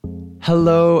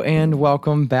Hello and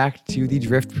welcome back to the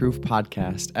Drift Proof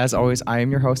podcast. As always, I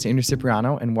am your host, Andrew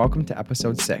Cipriano, and welcome to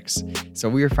episode 6. So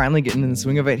we are finally getting in the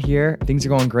swing of it here. Things are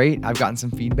going great. I've gotten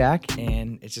some feedback,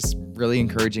 and it's just really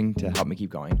encouraging to help me keep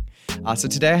going. So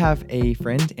today I have a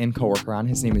friend and coworker on.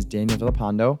 His name is Daniel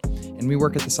Villalpando, and we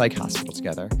work at the Psych hospital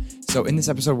together. So in this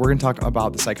episode, we're going to talk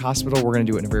about the Psych hospital. We're going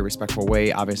to do it in a very respectful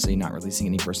way, obviously not releasing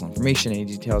any personal information, any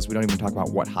details. We don't even talk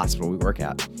about what hospital we work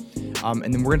at.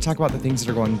 And then we're going to talk about the things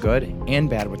that are going good and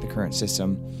bad with the current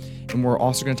system. And we're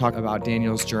also going to talk about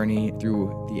Daniel's journey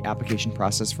through the application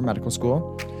process for medical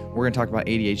school. We're going to talk about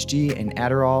ADHD and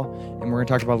Adderall, and we're going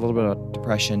to talk about a little bit of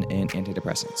depression and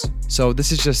antidepressants. So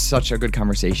this is just such a good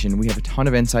conversation. We have a ton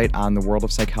of insight on the world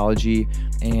of psychology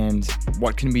and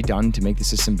what can be done to make the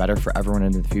system better for everyone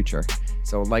into the future.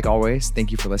 So like always, thank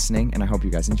you for listening, and I hope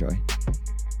you guys enjoy.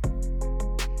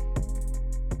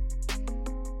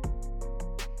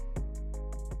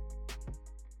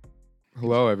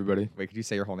 Hello, everybody. Wait, could you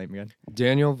say your whole name again?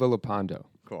 Daniel Villalpando.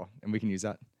 Cool. And we can use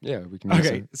that? Yeah, we can use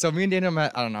Okay, it. so me and Daniel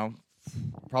met, I don't know,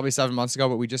 probably 7 months ago,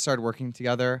 but we just started working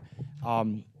together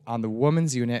on the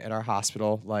women's unit at our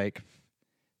hospital like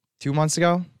 2 months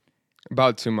ago.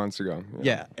 About 2 months ago.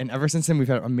 Yeah, and ever since then, we've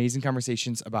had amazing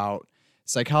conversations about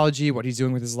psychology, what he's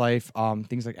doing with his life,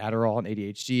 things like Adderall and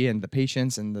ADHD and the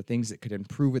patients and the things that could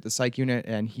improve with the psych unit.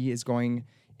 And he is going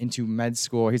into med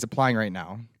school. He's applying right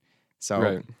now. So,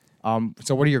 Right.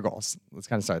 So what are your goals? Let's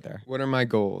kind of start there. What are my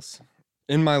goals?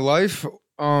 In my life,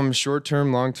 short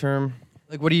term, long term.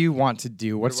 Like, what do you want to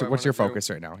do? What do I What's your wanna do? focus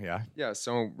right now? Yeah. Yeah,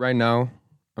 so right now,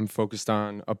 I'm focused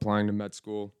on applying to med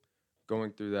school,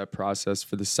 going through that process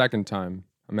for the second time.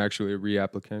 I'm actually a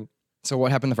reapplicant. So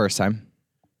what happened the first time?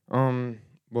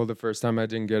 Well, the first time I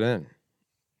didn't get in.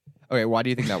 Okay, why do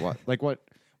you think that was? Like, what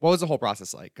was the whole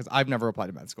process like? Because I've never applied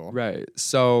to med school. Right.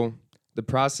 So the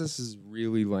process is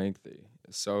really lengthy.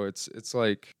 So it's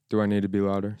like, do I need to be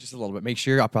louder? Just a little bit. Make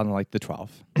sure you're up on like the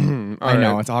 12. All I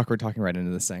know, right. it's awkward talking right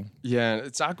into this thing. Yeah,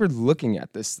 it's awkward looking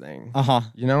at this thing. Uh-huh.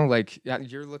 You know, like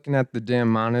you're looking at the damn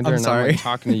monitor I'm and sorry. I'm like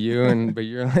talking to you but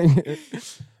you're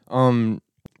like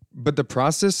but the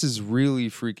process is really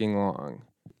freaking long.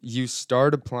 You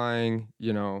start applying,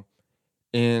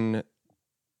 in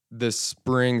the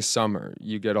spring, summer.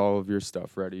 You get all of your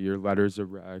stuff ready, your letters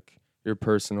of rec, your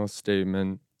personal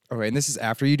statement. Okay, and this is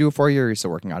after you do a 4-year, or you're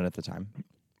still working on it at the time?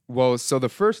 Well, so the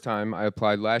first time I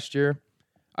applied last year,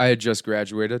 I had just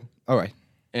graduated. Okay.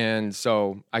 And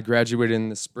so I graduated in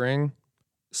the spring,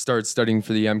 started studying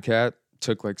for the MCAT,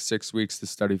 took like 6 weeks to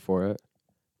study for it.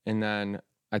 And then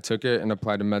I took it and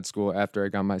applied to med school after I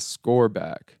got my score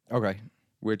back, Okay.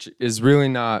 which is really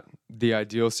not the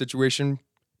ideal situation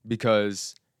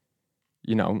because,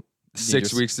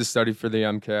 6 weeks to study for the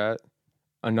MCAT,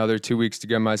 another 2 weeks to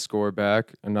get my score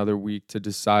back, another week to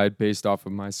decide based off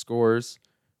of my scores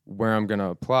where I'm going to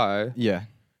apply. Yeah.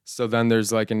 So then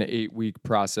there's like an 8-week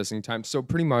processing time. So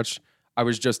pretty much I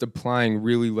was just applying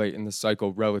really late in the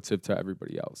cycle relative to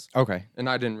everybody else. Okay. And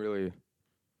I didn't really,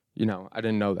 I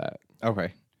didn't know that.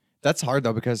 Okay. That's hard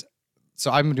though because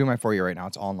so I'm doing my 4-year right now.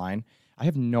 It's online. I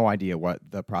have no idea what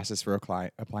the process for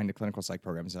applying to clinical psych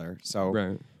programs are. So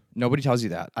Right. nobody tells you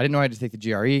that. I didn't know I had to take the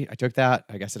GRE. I took that.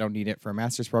 I guess I don't need it for a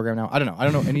master's program now. I don't know. I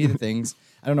don't know any of the things.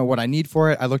 I don't know what I need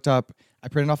for it. I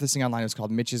printed off this thing online. It was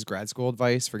called Mitch's Grad School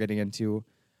Advice for getting into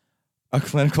a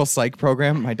clinical psych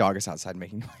program. My dog is outside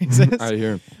making noises. I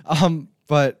hear.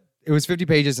 But it was 50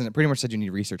 pages, and it pretty much said you need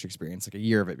research experience, like a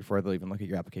year of it before they'll even look at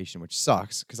your application, which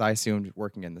sucks because I assumed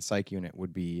working in the psych unit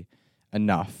would be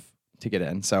enough to get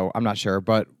in. So I'm not sure.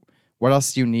 But what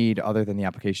else do you need other than the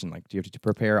application? Like, do you have to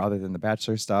prepare other than the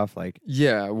bachelor stuff? Like,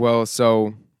 Yeah, well,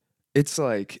 so it's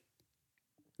like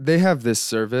they have this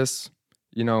service,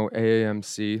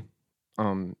 AAMC,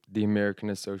 the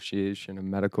American Association of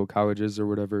Medical Colleges or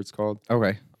whatever it's called,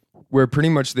 okay. where pretty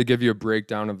much they give you a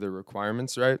breakdown of the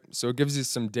requirements, right? So it gives you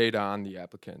some data on the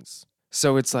applicants.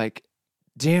 So it's like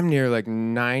damn near like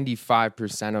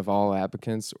 95% of all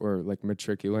applicants or like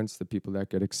matriculants, the people that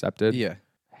get accepted, Yeah.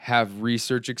 have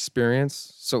research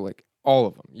experience. So like all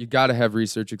of them. You got to have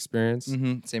research experience.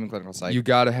 Mm-hmm. Same in clinical psych. You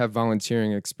got to have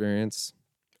volunteering experience.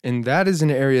 And that is an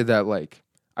area that like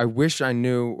I wish I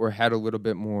knew or had a little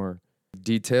bit more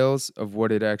details of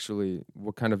what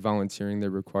kind of volunteering they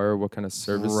require, what kind of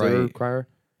service they Right. require.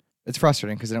 It's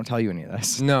frustrating because they don't tell you any of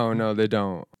this. No, they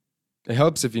don't. It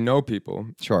helps if you know people.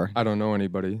 Sure. I don't know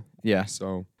anybody. Yeah.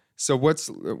 So what's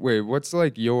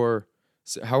like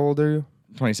how old are you?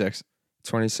 26.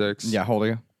 26. Yeah. How old are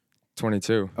you?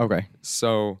 22. Okay.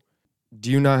 So do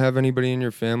you not have anybody in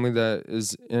your family that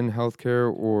is in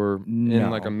healthcare or in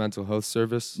like a No. mental health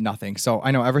service? Nothing. So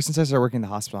I know ever since I started working in the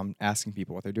hospital, I'm asking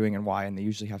people what they're doing and why, and they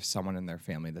usually have someone in their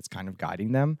family that's kind of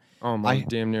guiding them. Oh, I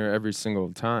damn near every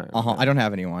single time. I don't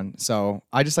have anyone, so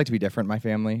I just like to be different. In my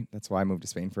family. That's why I moved to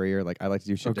Spain for a year. Like I like to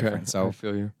do shit different. I So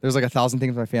feel you. there's like 1,000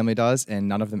 things my family does, and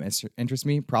none of them interest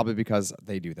me. Probably because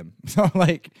they do them. So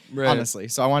like Right. honestly,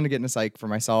 so I wanted to get into psych for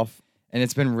myself, and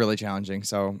it's been really challenging.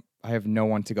 So I have no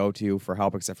one to go to for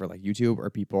help except for like YouTube or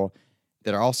people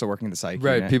that are also working the psych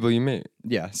Right, unit. people you meet.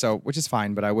 Yeah, so which is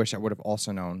fine, but I wish I would have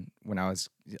also known when I was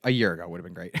a year ago. Would have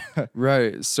been great.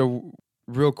 Right. So,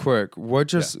 real quick, what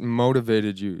just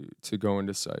motivated you to go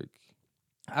into psych?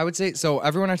 I would say so.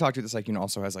 Everyone I talk to at the psych unit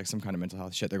also has like some kind of mental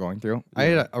health shit they're going through. I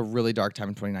had a really dark time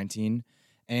in 2019,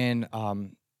 and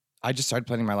I just started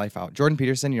planning my life out. Jordan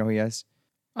Peterson, you know who he is?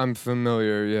 I'm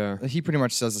familiar, yeah. He pretty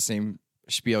much says the same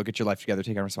spiel: get your life together,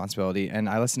 take on responsibility. And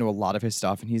I listened to a lot of his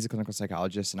stuff, and he's a clinical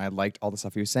psychologist, and I liked all the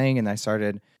stuff he was saying. And I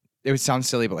started. It would sound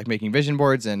silly, but like making vision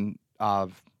boards and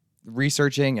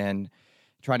researching and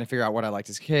trying to figure out what I liked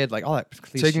as a kid, like all that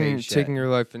cliche shit. Taking your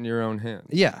life in your own hands.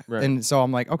 Yeah. Right. And so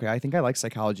I'm like, okay, I think I like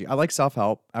psychology. I like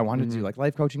self-help. I wanted to do like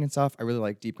life coaching and stuff. I really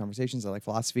like deep conversations. I like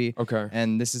philosophy. Okay.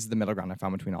 And this is the middle ground I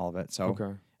found between all of it. So, Okay.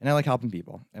 and I like helping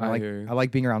people. And I hear you. I like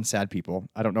being around sad people.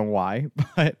 I don't know why,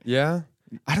 but Yeah.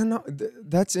 I don't know.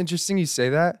 That's interesting you say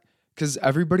that because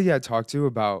everybody I talk to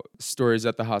about stories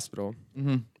at the hospital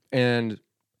and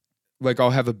like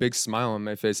I'll have a big smile on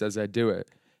my face as I do it.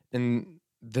 And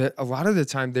a lot of the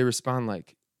time they respond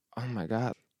like, oh my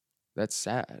God, that's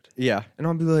sad. yeah. And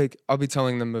I'll be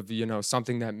telling them of, you know,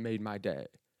 something that made my day.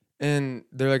 And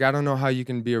they're like, I don't know how you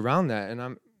can be around that.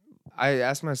 And I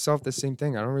ask myself the same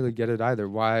thing. I don't really get it either.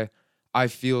 Why I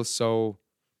feel so,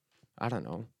 I don't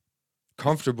know,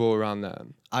 comfortable around that.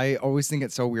 I always think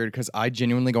it's so weird because I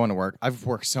genuinely go into work. I've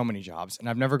worked so many jobs and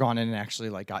I've never gone in and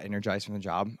actually like got energized from the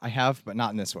job. I have, but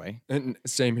not in this way. And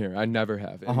same here. I never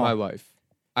have in my life.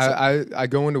 I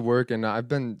go into work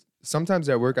and sometimes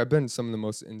at work, I've been some of the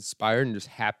most inspired and just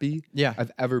happy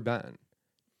I've ever been.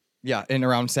 Yeah, and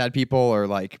around sad people or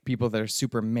like people that are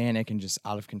super manic and just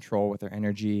out of control with their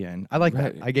energy, and I like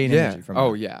that. I gain energy from it.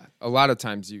 Oh yeah, a lot of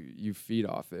times you feed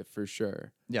off it for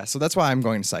sure. Yeah, so that's why I'm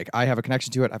going to psych. I have a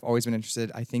connection to it. I've always been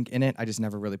interested, I think, in it. I just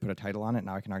never really put a title on it.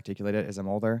 Now I can articulate it as I'm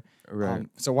older. Right.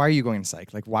 So why are you going to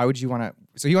psych? Like, why would you want to?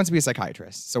 So he wants to be a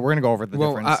psychiatrist. So we're gonna go over the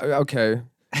difference. Okay.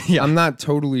 Yeah. I'm not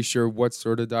totally sure what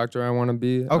sort of doctor I want to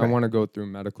be. Okay. I want to go through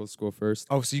medical school first.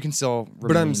 Oh, so you can still.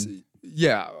 But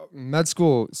med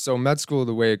school. So med school,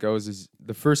 the way it goes is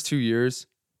the first 2 years,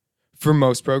 for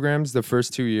most programs, the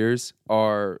first 2 years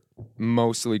are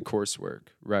mostly coursework,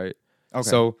 right? Okay.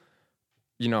 So,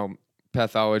 you know,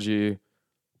 pathology,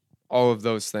 all of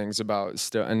those things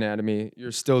about anatomy,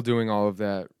 you're still doing all of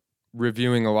that,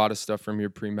 reviewing a lot of stuff from your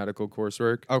pre-medical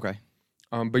coursework. Okay.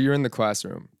 But you're in the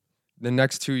classroom. The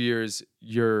next 2 years,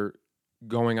 you're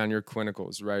going on your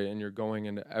clinicals, right? And you're going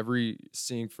into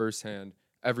seeing firsthand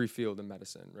every field of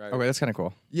medicine, right? Okay, that's kind of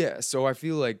cool. Yeah, so I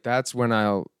feel like that's when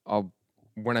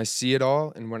when I see it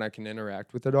all and when I can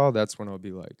interact with it all, that's when I'll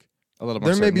be like, A little more.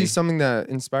 there may certainty. be something that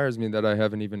inspires me that I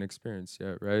haven't even experienced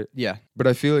yet, right? Yeah. But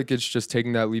I feel like it's just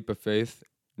taking that leap of faith,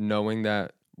 knowing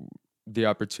that the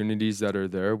opportunities that are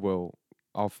there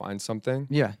I'll find something.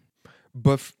 Yeah.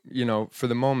 But for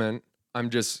the moment, I'm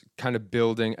just kind of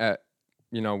building at,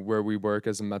 where we work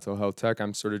as a mental health tech.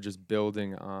 I'm sort of just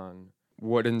building on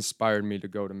what inspired me to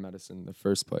go to medicine in the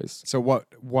first place. So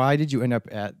why did you end up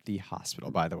at the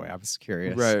hospital, by the way? I was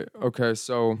curious. Right. Okay.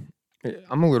 So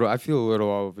I feel a little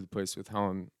all over the place with how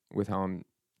I'm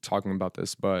talking about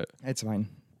this, but It's fine.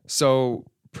 so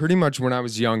pretty much when I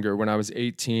was younger, when I was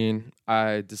 18,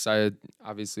 I decided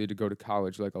obviously to go to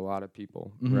college like a lot of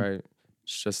people, right?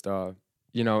 It's just,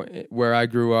 where I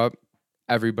grew up,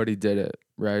 everybody did it,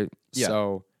 right? Yeah.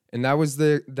 So, and that was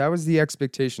the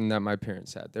expectation that my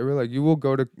parents had. They were like, you will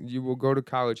go to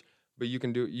college, but you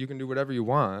can do whatever you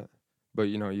want, but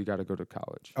you got to go to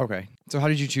college. Okay. So how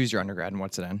did you choose your undergrad and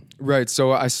what's it in? Right.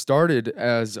 So I started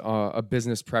as a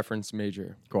business preference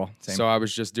major. Cool. Same. So I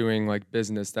was just doing like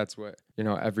business. That's what,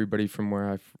 everybody from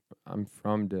where I'm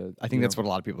from did. I think that's what a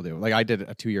lot of people do. Like I did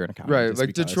a 2-year in accounting. Right. just Like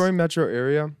because. Detroit metro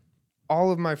area,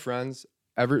 all of my friends,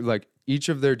 each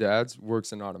of their dads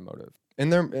works in automotive.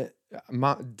 And their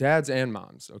dads and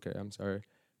moms. Okay, I'm sorry.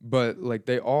 But like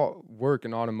they all work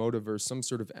in automotive or some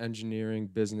sort of engineering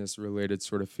business related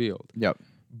sort of field. Yep.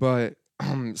 But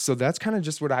so that's kind of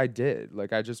just what I did.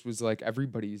 Like I just was like,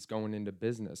 everybody's going into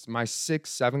business. My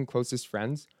 6-7 closest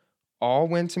friends all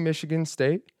went to Michigan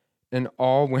State and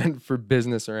all went for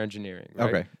business or engineering. Right?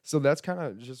 Okay. So that's kind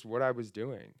of just what I was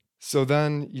doing. So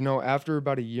then, after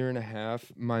about a year and a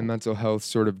half, my mental health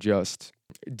sort of just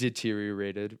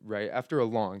deteriorated, right? After a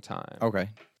long time. Okay.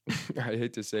 I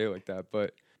hate to say it like that,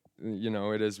 but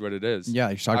it is what it is.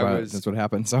 Yeah, you should talk about it. That's what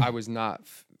happened. So I was not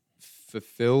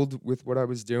fulfilled with what I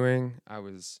was doing. I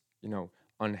was,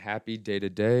 unhappy day to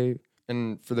day.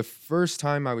 And for the first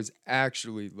time, I was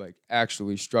actually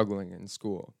struggling in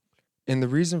school. And the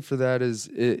reason for that is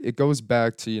it goes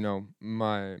back to,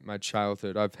 my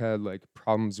childhood. I've had like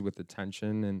problems with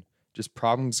attention and just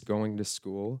problems going to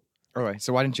school. Okay.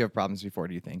 So why didn't you have problems before,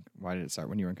 do you think? Why did it start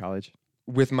when you were in college?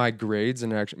 With my grades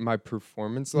and actually my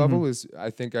performance level I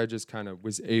think I just kind of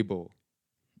was able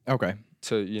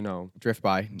to, drift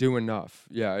by. do enough.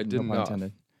 Yeah, I did No pun enough.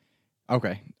 intended.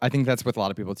 Okay. I think that's with a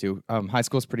lot of people too. High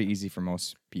school is pretty easy for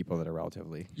most people that are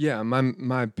relatively. Yeah,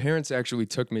 my parents actually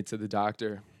took me to the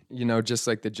doctor, just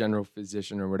like the general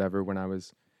physician or whatever when I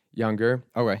was younger.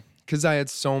 Okay. Because I had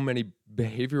so many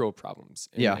behavioral problems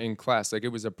in class. Like, it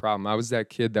was a problem. I was that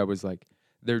kid that was like,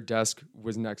 their desk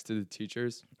was next to the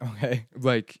teacher's. Okay.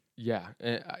 Like, yeah,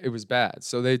 it was bad.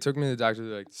 So they took me to the doctor.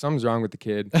 They're like, something's wrong with the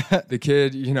kid. The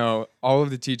kid, all of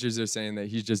the teachers are saying that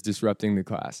he's just disrupting the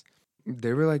class.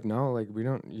 They were like, no, like, we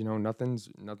don't, nothing's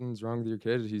wrong with your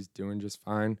kid. He's doing just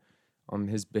fine.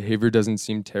 His behavior doesn't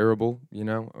seem terrible,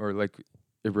 or like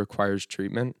it requires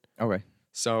treatment. Okay.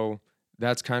 So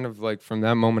that's kind of like from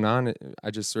that moment on, I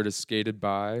just sort of skated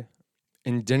by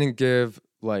and didn't give,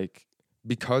 like,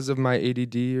 because of my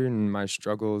ADD and my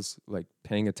struggles, like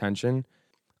paying attention,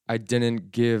 I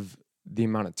didn't give the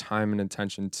amount of time and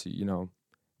attention to,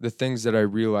 the things that I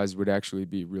realized would actually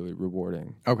be really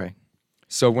rewarding. Okay.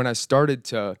 So when I started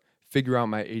to figure out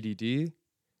my ADD,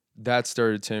 that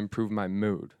started to improve my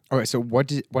mood. Okay. So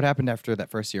what happened after that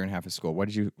first year and a half of school? What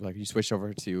did you like? You switched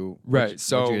over to Right.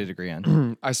 So what did you get a degree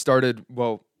in?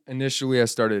 initially I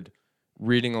started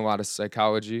reading a lot of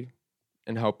psychology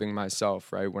and helping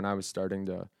myself. Right. When I was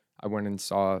I went and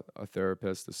saw a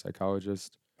therapist, a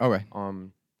psychologist. Okay.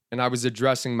 And I was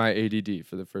addressing my ADD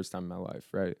for the first time in my life.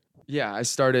 Right. Yeah. I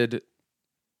started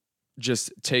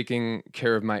just taking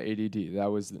care of my ADD.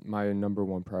 That was my number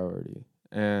one priority.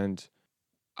 And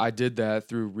I did that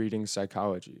through reading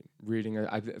psychology.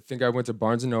 I think I went to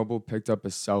Barnes & Noble, picked up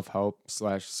a self-help /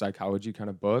 psychology kind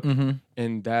of book. Mm-hmm.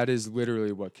 And that is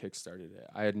literally what kickstarted it.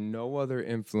 I had no other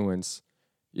influence,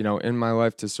 in my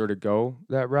life to sort of go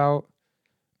that route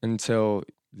until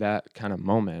that kind of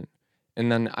moment. And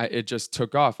then it just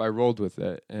took off. I rolled with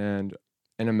it. And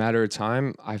in a matter of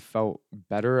time, I felt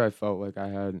better. I felt like I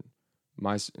had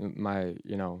my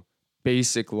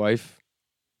basic life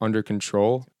under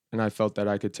control. And I felt that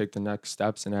I could take the next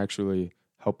steps and actually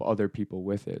help other people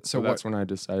with it. So that's when I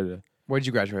decided to. What did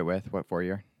you graduate with? What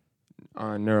 4-year?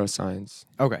 Neuroscience.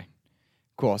 Okay,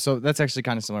 cool. So that's actually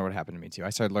kind of similar to what happened to me too. I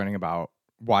started learning about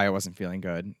why I wasn't feeling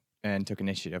good and took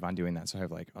initiative on doing that. So I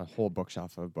have like a whole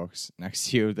bookshelf of books next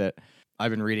to you that I've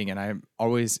been reading, and I'm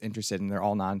always interested in. They're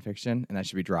all nonfiction, and that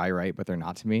should be dry, right? But they're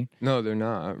not to me. No, they're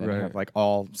not. Then right. I have like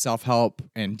all self-help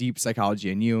and deep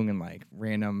psychology and Jung and like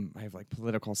random. I have like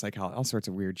political psychology, all sorts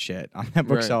of weird shit on that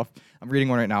bookshelf. Right. I'm reading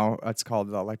one right now. It's called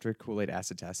The Electric Kool-Aid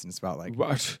Acid Test, and it's about like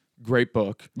what? Great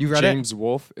book. You read James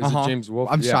Wolfe? Is it James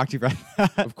Wolfe? I'm shocked you've read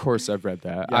that. Of course I've read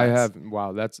that. Yes. I have.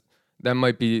 Wow, that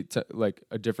might be like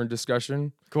a different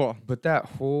discussion. Cool. But that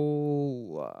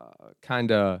whole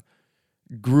kind of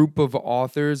group of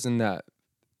authors and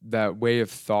that way of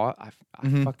thought, I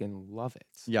fucking love it.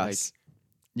 Yes.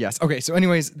 Yes. Okay. So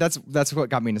anyways, that's what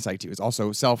got me into Psych too, is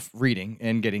also self-reading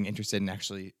and getting interested in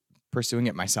actually pursuing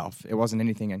it myself. It wasn't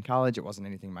anything in college. It wasn't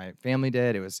anything my family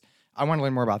did. It was, I want to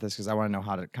learn more about this because I want to know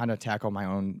how to kind of tackle my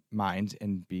own mind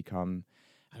and become,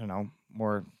 I don't know,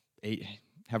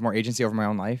 have more agency over my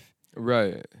own life.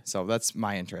 Right. So that's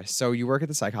my interest. So you work at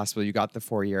the psych hospital, you got the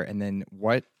 4-year, and then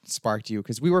what sparked you?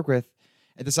 Because we work at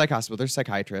the psych hospital, there's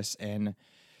psychiatrists, and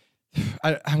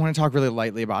I want to talk really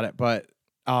lightly about it, but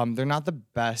they're not the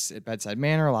best at bedside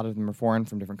manner. A lot of them are foreign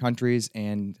from different countries,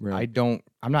 and right.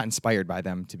 I'm not inspired by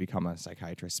them to become a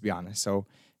psychiatrist, to be honest. So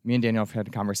me and Daniel have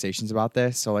had conversations about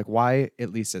this. So like, why,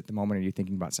 at least at the moment, are you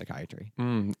thinking about psychiatry?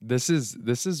 This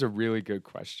is a really good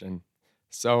question.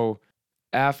 So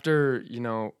after,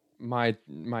 my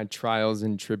trials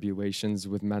and tribulations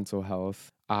with mental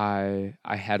health, I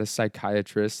had a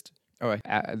psychiatrist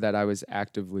that I was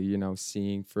actively,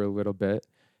 seeing for a little bit.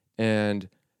 And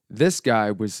this guy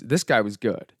was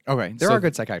good. Okay. There are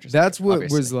good psychiatrists. That's what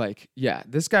obviously was like, yeah,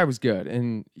 this guy was good.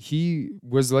 And he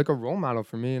was like a role model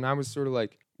for me. And I was sort of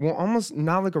like, well, almost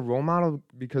not like a role model,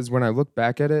 because when I look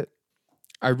back at it,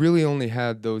 I really only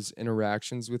had those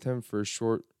interactions with him for a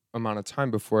short amount of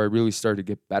time before I really started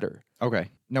to get better. Okay.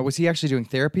 Now, was he actually doing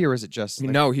therapy or is it just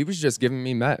like... No, he was just giving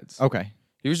me meds. Okay.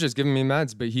 He was just giving me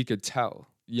meds, but he could tell.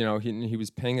 You know, he was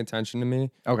paying attention to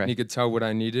me. Okay. And he could tell what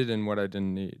I needed and what I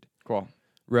didn't need. Cool.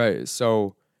 Right.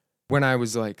 So when I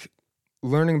was like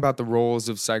learning about the roles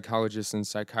of psychologists and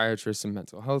psychiatrists in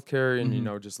mental health care and, you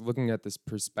know, just looking at this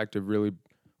perspective really,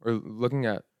 or looking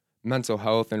at mental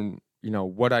health and, you know,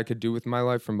 what I could do with my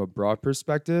life from a broad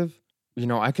perspective, you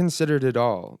know, I considered it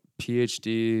all.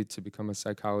 PhD to become a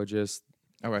psychologist,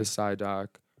 the Psy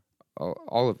doc,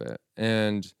 all of it.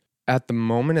 And at the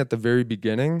moment, at the very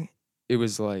beginning, it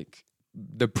was like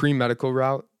the pre-medical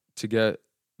route to get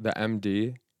the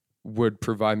MD would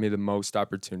provide me the most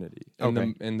opportunity and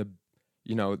the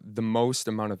you know, the most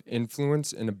amount of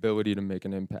influence and ability to make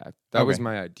an impact. That was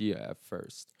my idea at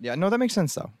first. Yeah, no, that makes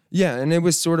sense though. Yeah, and it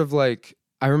was sort of like,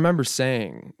 I remember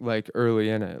saying like early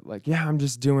in it, like, yeah, I'm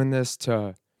just doing this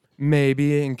to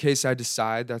maybe in case I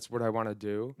decide that's what I want to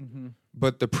do.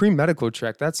 But the pre-medical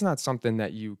track, that's not something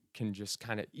that you can just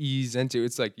kind of ease into.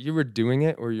 It's like you were doing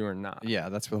it or you were not. Yeah,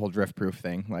 that's the whole drift proof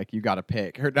thing. Like you got to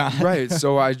pick or not. Right.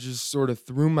 So I just sort of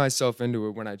threw myself into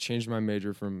it when I changed my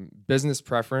major from business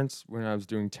preference when I was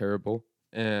doing terrible.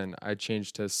 And I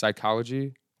changed to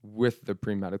psychology with the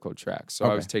pre-medical track. So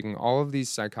I was taking all of these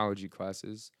psychology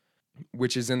classes,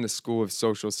 which is in the School of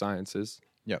Social Sciences.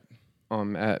 Yep.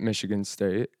 At Michigan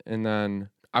State. And then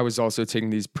I was also taking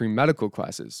these pre-medical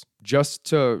classes just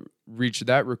to reach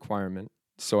that requirement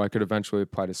so I could eventually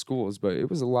apply to schools, but it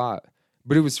was a lot.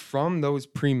 But it was from those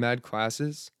pre-med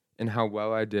classes and how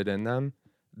well I did in them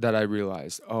that I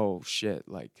realized, oh shit,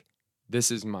 like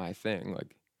this is my thing.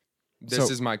 Like this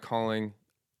is my calling.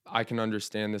 I can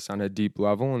understand this on a deep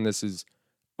level, and this is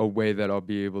a way that I'll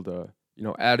be able to, you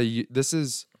know, this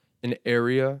is an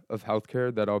area of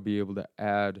healthcare that I'll be able to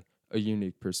add a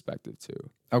unique perspective to.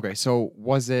 Okay, so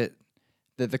was it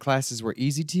that the classes were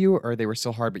easy to you, or they were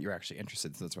still hard, but you're actually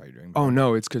interested, so that's why you're doing them? Oh,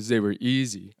 no, it's because they were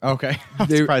easy. Okay, I'm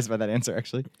surprised by that answer,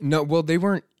 actually. No, well, they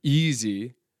weren't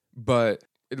easy, but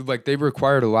they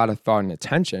required a lot of thought and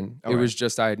attention. It was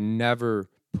just I had never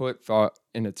put thought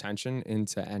and attention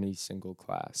into any single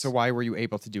class. So why were you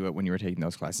able to do it when you were taking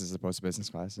those classes as opposed to business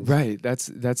classes? Right, that's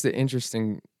the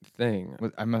interesting thing.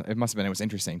 It must have been, it was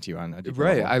interesting to you on a deeper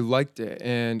level. Right, I liked it,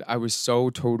 and I was so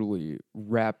totally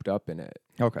wrapped up in it.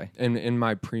 Okay. And in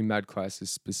my pre-med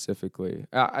classes specifically.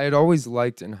 I had always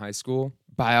liked in high school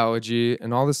biology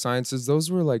and all the sciences. Those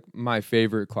were like my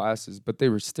favorite classes, but they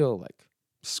were still like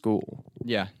school.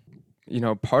 Yeah. You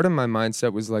know, part of my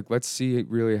mindset was like, let's see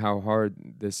really how hard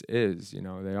this is. You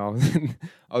know, they all,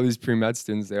 all these pre-med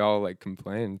students, they all like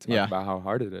complain, talk about how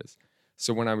hard it is.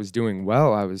 So when I was doing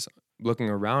well, I was looking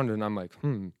around and I'm like,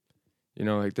 you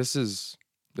know, like this is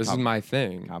my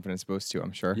thing. Confidence boost too,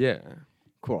 I'm sure. Yeah.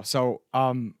 Cool. So,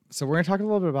 so we're gonna talk a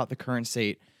little bit about the current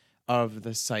state of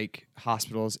the psych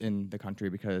hospitals in the country,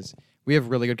 because we have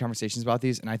really good conversations about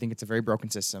these, and I think it's a very broken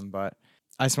system. But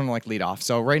I just want to like lead off.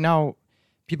 So right now,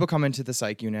 people come into the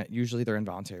psych unit. Usually they're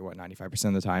involuntary, 95%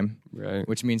 of the time, right?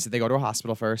 Which means that they go to a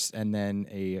hospital first, and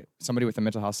then somebody with a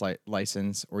mental health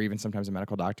license, or even sometimes a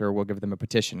medical doctor, will give them a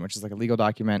petition, which is like a legal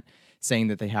document saying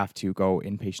that they have to go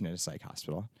inpatient at a psych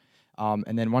hospital.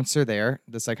 And then once they're there,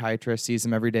 the psychiatrist sees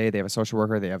them every day. They have a social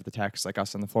worker, they have the techs like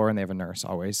us on the floor, and they have a nurse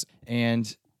always.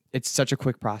 And it's such a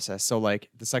quick process. So like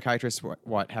the psychiatrists,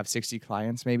 have 60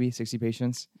 clients, maybe 60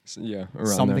 patients? Yeah, around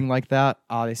something there. Like that.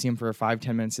 They see them for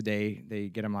 5-10 minutes a day. They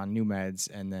get them on new meds,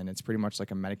 and then it's pretty much like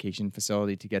a medication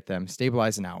facility to get them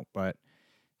stabilized and out. But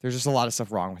there's just a lot of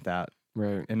stuff wrong with that,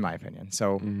 right? In my opinion.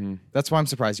 So that's why I'm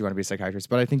surprised you want to be a psychiatrist.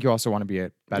 But I think you also want to be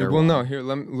a better one. No, here,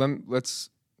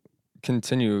 let's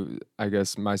continue, I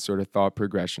guess, my sort of thought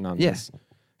progression on this.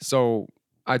 So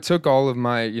I took all of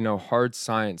my, you know, hard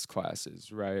science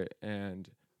classes, right? And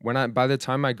by the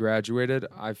time I graduated,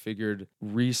 I figured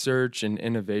research and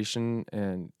innovation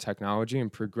and technology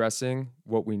and progressing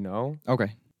what we know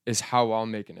is how I'll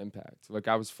make an impact. Like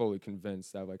I was fully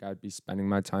convinced that like I'd be spending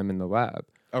my time in the lab.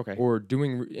 Or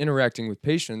interacting with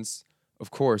patients,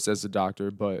 of course, as a doctor,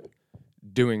 but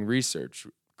doing research,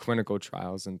 clinical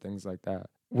trials and things like that.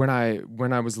 When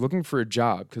I was looking for a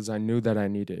job, because I knew that I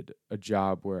needed a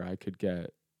job where I could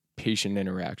get patient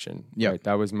interaction. Yeah, right?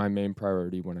 That was my main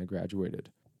priority when I graduated.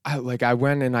 I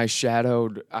went and I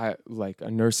shadowed a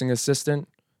nursing assistant,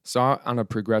 on a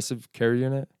progressive care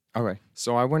unit.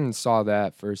 So I went and saw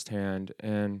that firsthand,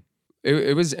 and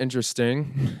it was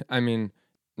interesting. I mean,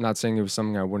 not saying it was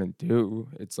something I wouldn't do.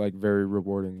 It's like very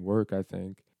rewarding work, I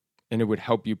think, and it would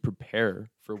help you prepare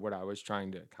for what I was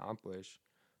trying to accomplish.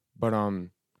 But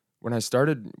when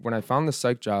I found the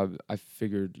psych job, I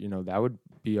figured, you know, that would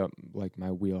be up like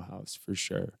my wheelhouse for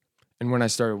sure. And when I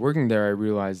started working there, I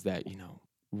realized that,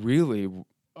 really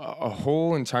a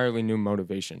whole entirely new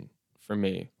motivation for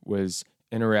me was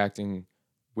interacting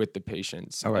with the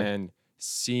patients and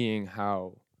seeing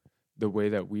how the way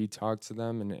that we talk to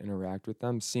them and interact with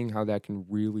them, seeing how that can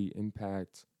really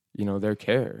impact, their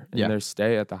care and their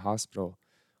stay at the hospital.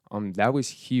 That was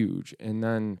huge. And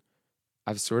then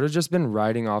I've sort of just been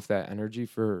riding off that energy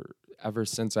for ever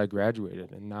since I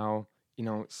graduated. And now,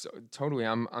 so totally,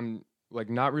 I'm like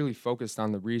not really focused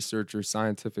on the research or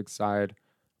scientific side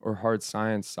or hard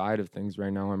science side of things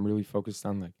right now. I'm really focused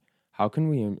on like, how can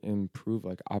we improve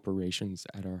like operations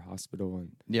at our hospital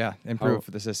and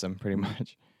improve the system pretty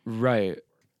much. Right.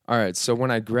 All right. So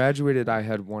when I graduated, I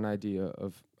had one idea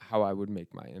of how I would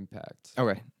make my impact.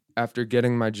 Okay. After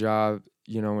getting my job,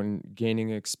 and gaining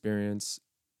experience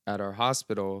at our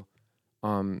hospital,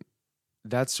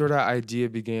 that sort of idea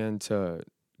began to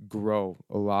grow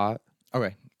a lot.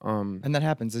 Okay. And that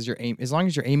happens as as long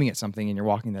as you're aiming at something and you're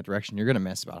walking in that direction, you're going to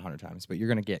miss about 100 times, but you're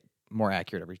going to get more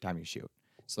accurate every time you shoot.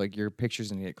 So like your picture's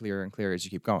going to get clearer and clearer as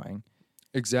you keep going.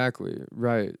 Exactly.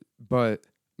 Right. But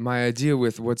my idea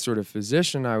with what sort of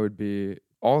physician I would be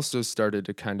also started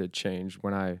to kind of change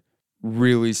when I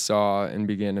really saw and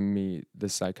began to meet the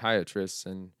psychiatrists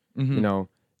and,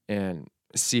 and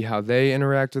see how they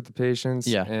interact with the patients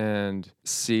and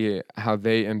see how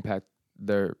they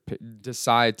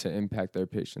decide to impact their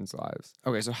patients' lives.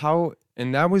 Okay, so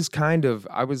and that was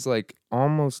I was like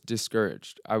almost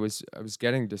discouraged. I was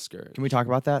getting discouraged. Can we talk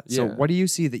about that? Yeah. So what do you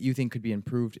see that you think could be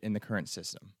improved in the current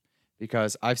system?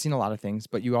 Because I've seen a lot of things,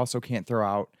 but you also can't throw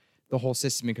out the whole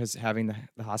system because having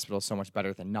the hospital is so much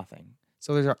better than nothing.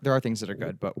 So there are things that are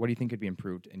good, but what do you think could be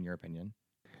improved in your opinion?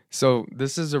 So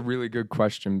this is a really good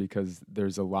question because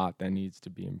there's a lot that needs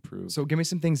to be improved. So give me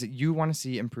some things that you want to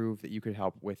see improve that you could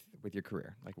help with your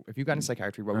career. Like if you got into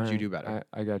psychiatry, what would you do better?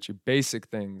 I got you. Basic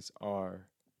things are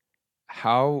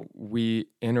how we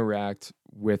interact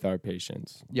with our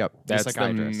patients. Yep. That's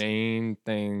the main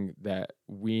thing that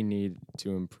we need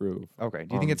to improve. Okay.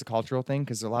 Do you think it's a cultural thing?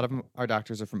 Because a lot of our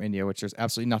doctors are from India, which there's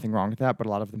absolutely nothing wrong with that. But a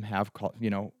lot of them have,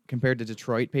 compared to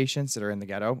Detroit patients that are in the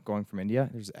ghetto going from India,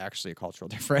 there's actually a cultural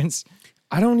difference.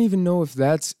 I don't even know if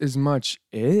that's as much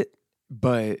it,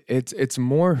 but it's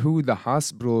more who the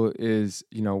hospital is,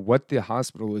 what the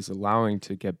hospital is allowing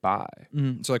to get by.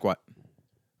 Mm-hmm. So like what?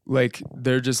 Like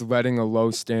they're just letting a low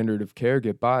standard of care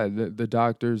get by. The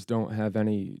doctors don't have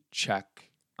any check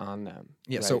on them.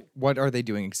 Yeah. Right? So what are they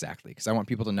doing exactly? Because I want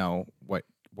people to know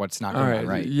what's not going on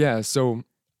right. Yeah. So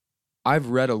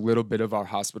I've read a little bit of our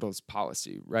hospital's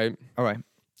policy, right? All right.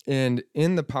 And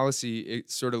in the policy, it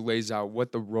sort of lays out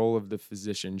what the role of the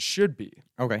physician should be.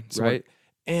 Okay. So right.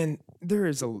 And there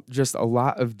is just a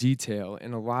lot of detail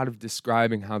and a lot of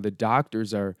describing how the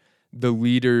doctors are the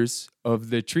leaders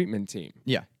of the treatment team.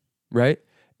 Yeah. Right?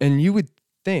 And you would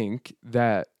think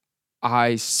that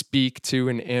I speak to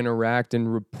and interact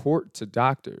and report to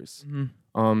doctors.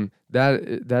 Mm-hmm.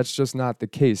 That's just not the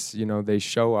case. They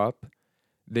show up,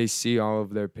 they see all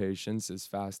of their patients as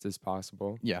fast as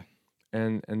possible. Yeah.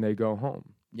 And they go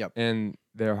home. Yep. And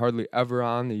they're hardly ever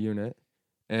on the unit.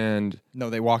 And no,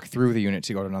 they walk through the unit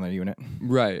to go to another unit.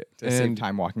 Right. To save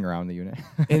time walking around the unit.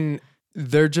 And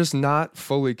they're just not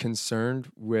fully concerned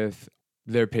with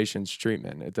their patient's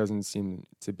treatment. It doesn't seem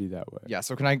to be that way. Yeah.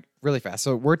 So can I really fast?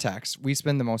 So we're techs. We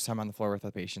spend the most time on the floor with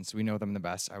the patients. We know them the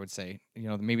best, I would say.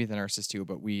 Maybe the nurses too,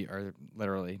 but we are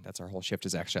literally, that's our whole shift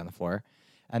is actually on the floor.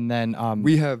 And then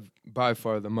we have by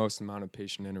far the most amount of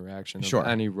patient interaction of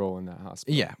any role in that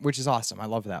hospital. Yeah, which is awesome. I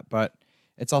love that. But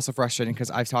it's also frustrating because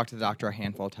I've talked to the doctor a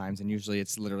handful of times, and usually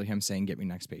it's literally him saying, "Get me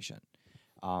next patient."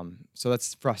 So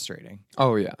that's frustrating.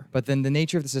 Oh, yeah. But then the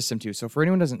nature of the system, too. So for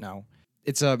anyone who doesn't know,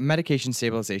 it's a medication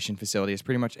stabilization facility. It's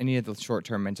pretty much any of the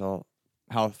short-term mental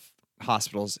health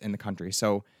hospitals in the country.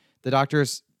 So the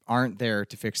doctors aren't there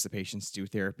to fix the patients, do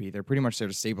therapy. They're pretty much there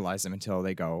to stabilize them until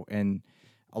they go. And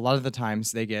a lot of the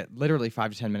times they get literally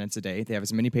 5 to 10 minutes a day. They have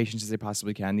as many patients as they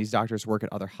possibly can. These doctors work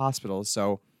at other hospitals.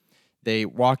 So they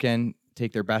walk in,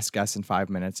 take their best guess in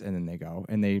 5 minutes, and then they go.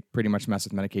 And they pretty much mess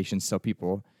with medications so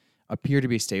people appear to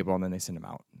be stable, and then they send them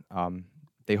out.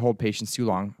 They hold patients too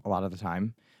long a lot of the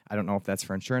time. I don't know if that's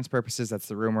for insurance purposes. That's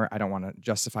the rumor. I don't want to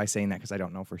justify saying that because I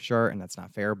don't know for sure, and that's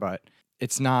not fair. But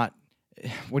it's not,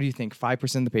 what do you think,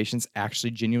 5% of the patients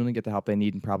actually genuinely get the help they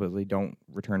need and probably don't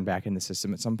return back in the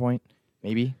system at some point?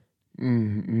 Maybe?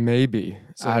 Maybe.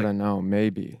 So I don't know.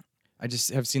 Maybe. I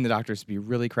just have seen the doctors be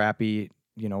really crappy.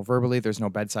 Verbally, there's no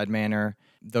bedside manner.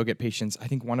 They'll get patients. I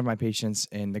think one of my patients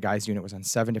in the guy's unit was on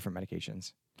 7 different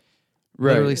medications.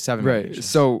 Right. Literally 7 right. medications.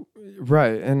 So,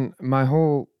 right. And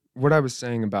what I was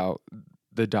saying about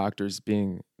the doctors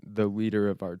being the leader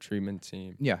of our treatment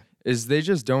team, Yeah. is they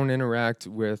just don't interact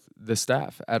with the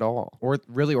staff at all. Or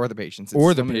the patients.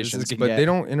 Or It's the so many businesses patients, can but get. they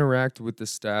don't interact with the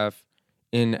staff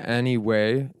in any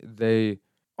way. They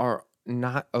are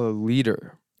not a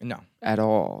leader No. at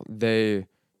all. They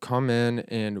come in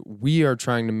and we are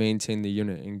trying to maintain the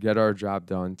unit and get our job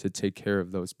done to take care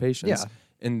of those patients. Yeah.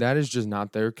 And that is just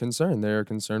not their concern. They are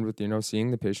concerned with,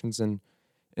 seeing the patients and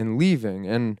leaving.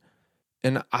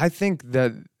 And I think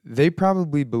that they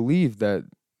probably believe that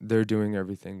they're doing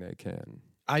everything they can.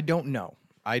 I don't know.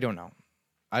 I don't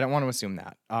want to assume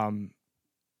that.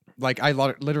 Like I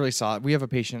literally saw, we have a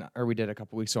patient, or we did a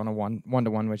couple weeks on a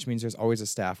one-to-one, which means there's always a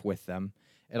staff with them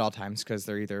at all times because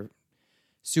they're either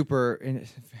super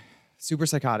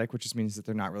psychotic, which just means that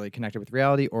they're not really connected with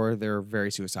reality, or they're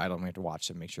very suicidal, and we have to watch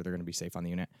them, make sure they're going to be safe on the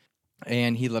unit.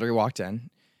 And he literally walked in,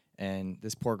 and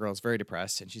this poor girl is very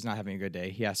depressed, and she's not having a good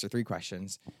day. He asked her 3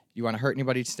 questions. Do you want to hurt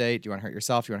anybody today? Do you want to hurt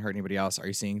yourself? Do you want to hurt anybody else? Are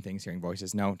you seeing things, hearing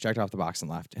voices? No. Checked off the box and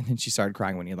left. And then she started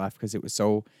crying when he left because it was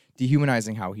so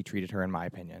dehumanizing how he treated her, in my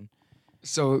opinion.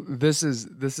 So this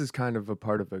is kind of a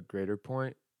part of a greater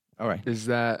point. All right. Is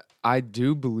that I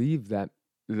do believe that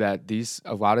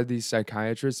a lot of these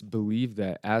psychiatrists believe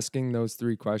that asking those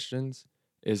 3 questions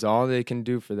is all they can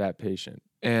do for that patient.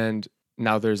 And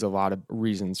now there's a lot of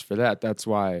reasons for that. That's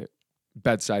why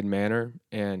bedside manner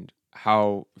and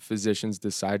how physicians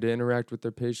decide to interact with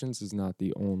their patients is not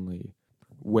the only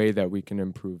way that we can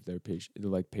improve their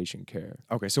patient care.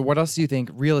 Okay, so what else do you think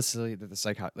realistically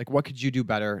that what could you do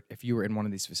better if you were in one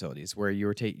of these facilities where you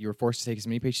were forced to take as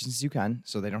many patients as you can,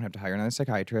 so they don't have to hire another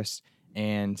psychiatrist,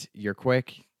 and you're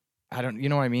quick? You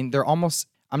know what I mean?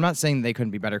 I'm not saying they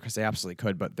couldn't be better because they absolutely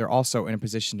could, but they're also in a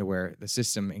position to where the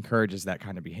system encourages that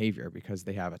kind of behavior because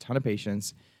they have a ton of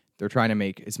patients. They're trying to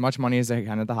make as much money as they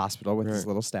can at the hospital with this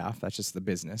little staff. That's just the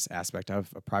business aspect of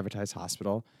a privatized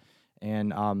hospital.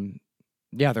 And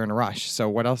they're in a rush. So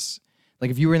what else?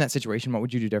 Like if you were in that situation, what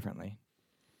would you do differently?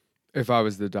 If I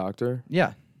was the doctor?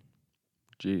 Yeah.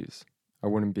 Jeez. I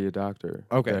wouldn't be a doctor.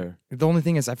 Okay. There. The only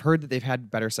thing is I've heard that they've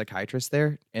had better psychiatrists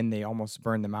there and they almost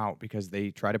burn them out because they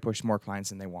try to push more clients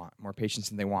than they want, more patients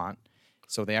than they want.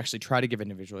 So they actually try to give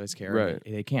individualized care. Right.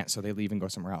 And they can't, so they leave and go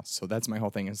somewhere else. So that's my whole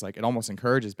thing is like it almost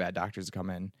encourages bad doctors to come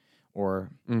in or...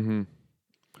 Mm-hmm.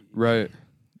 Right.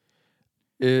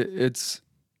 It's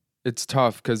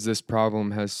tough because this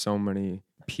problem has so many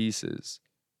pieces.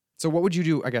 So what would you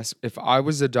do, I guess? If I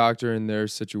was a doctor in their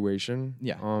situation,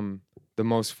 the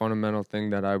most fundamental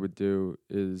thing that I would do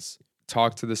is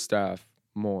talk to the staff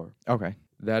more. Okay.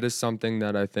 That is something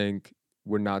that I think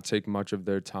would not take much of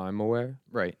their time away.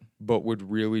 Right. But would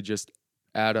really just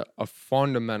add a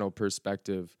fundamental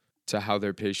perspective to how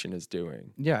their patient is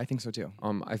doing. Yeah, I think so too.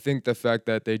 I think the fact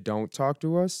that they don't talk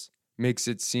to us makes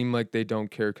it seem like they don't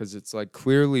care because it's like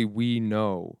clearly we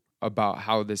know about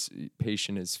how this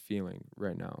patient is feeling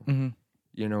right now. Mm-hmm.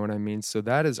 You know what I mean? So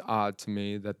that is odd to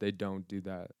me that they don't do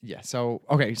that. Yeah. So,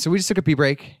 okay. So we just took a pee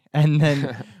break and then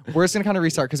we're just going to kind of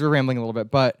restart because we're rambling a little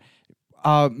bit. But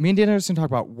me and Dana are just going to talk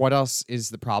about what else is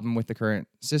the problem with the current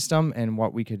system and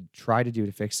what we could try to do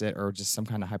to fix it or just some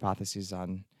kind of hypotheses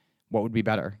on what would be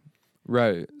better.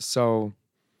 Right. So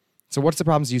what's the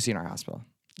problems you see in our hospital?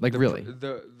 Like really?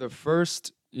 The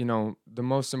first, the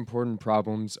most important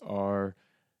problems are,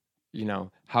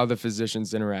 how the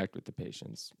physicians interact with the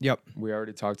patients. Yep. We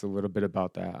already talked a little bit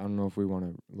about that. I don't know if we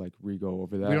want to re-go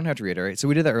over that. We don't have to reiterate. So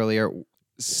we did that earlier.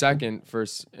 Second,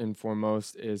 first and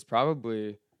foremost, is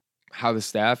probably how the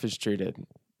staff is treated.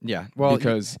 Yeah. Well,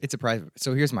 because it's a private.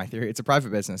 So here's my theory. It's a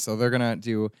private business. So they're going to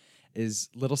do as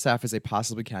little staff as they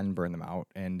possibly can, burn them out,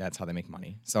 and that's how they make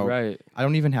money. So right. I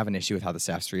don't even have an issue with how the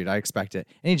staff's treated. I expect it.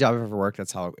 Any job I've ever worked,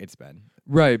 that's how it's been.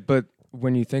 Right. But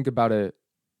when you think about it,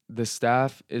 the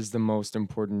staff is the most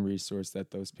important resource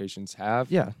that those patients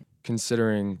have. Yeah.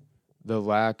 Considering the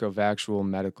lack of actual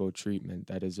medical treatment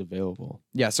that is available.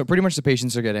 Yeah. So pretty much the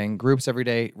patients are getting groups every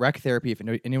day. Rec therapy, if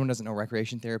anyone doesn't know,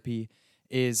 recreation therapy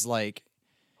is like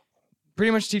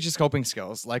pretty much teaches coping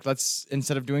skills. Like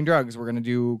instead of doing drugs, we're going to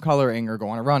do coloring or go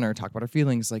on a run or talk about our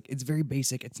feelings. Like it's very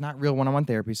basic. It's not real one-on-one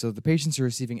therapy. So the patients are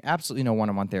receiving absolutely no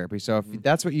one-on-one therapy. So if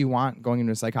that's what you want going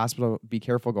into a psych hospital, be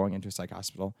careful going into a psych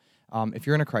hospital. If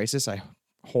you're in a crisis, I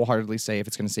wholeheartedly say if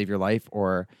it's going to save your life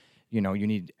or, you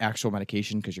need actual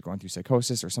medication because you're going through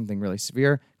psychosis or something really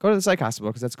severe, go to the psych hospital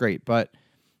because that's great. But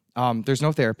there's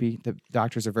no therapy. The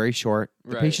doctors are very short.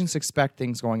 The patients expect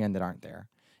things going in that aren't there.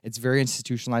 It's very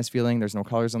institutionalized feeling. There's no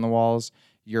colors on the walls.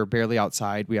 You're barely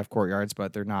outside. We have courtyards,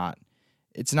 but they're not.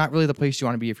 It's not really the place you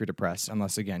want to be if you're depressed,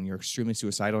 unless, again, you're extremely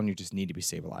suicidal and you just need to be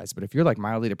stabilized. But if you're like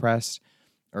mildly depressed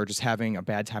or just having a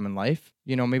bad time in life,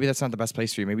 maybe that's not the best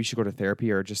place for you. Maybe you should go to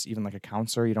therapy or just even like a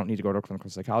counselor. You don't need to go to a clinical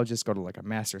psychologist. Go to like a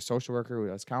master social worker who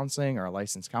does counseling or a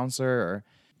licensed counselor. Or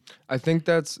I think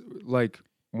that's like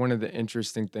one of the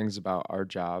interesting things about our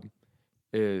job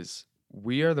is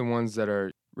we are the ones that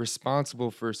are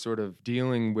responsible for sort of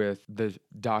dealing with the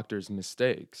doctor's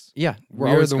mistakes. yeah, We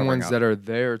are the ones that are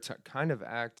there to kind of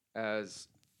act as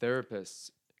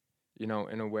therapists, in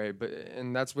a way.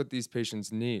 And that's what these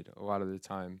patients need a lot of the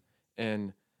time.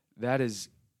 And that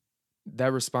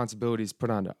responsibility is put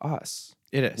onto us.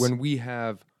 It is. When we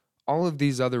have all of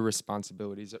these other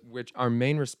responsibilities, which our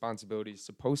main responsibility is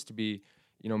supposed to be,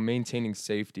 maintaining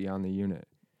safety on the unit.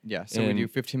 Yeah, so we do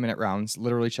 15-minute rounds,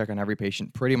 literally check on every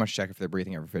patient, pretty much check if they're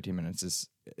breathing every 15 minutes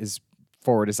is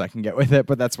forward as I can get with it,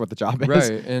 but that's what the job is. Right,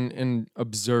 and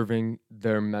observing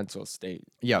their mental state.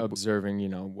 Yeah. Observing,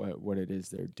 what it is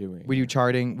they're doing. We do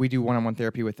charting. We do one-on-one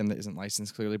therapy with them that isn't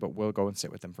licensed clearly, but we'll go and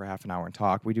sit with them for half an hour and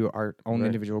talk. We do our own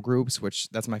individual groups, which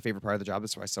that's my favorite part of the job.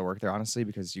 That's why I still work there, honestly,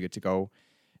 because you get to go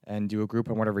and do a group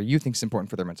on whatever you think is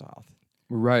important for their mental health.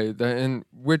 Right. And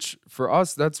which for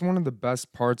us, that's one of the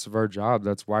best parts of our job.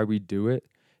 That's why we do it,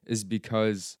 is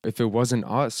because if it wasn't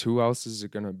us, who else is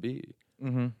it going to be?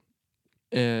 Mm-hmm.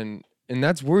 And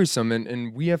that's worrisome.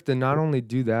 And we have to not only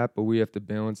do that, but we have to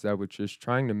balance that with just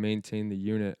trying to maintain the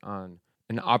unit on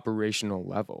an operational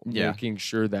level, making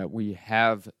sure that we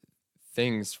have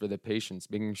things for the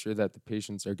patients, making sure that the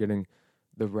patients are getting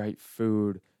the right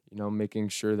food, making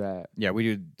sure that... Yeah,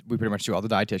 we pretty much do all the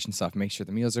dietitian stuff, make sure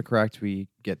the meals are correct. We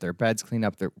get their beds cleaned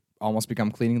up. They almost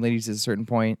become cleaning ladies at a certain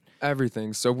point.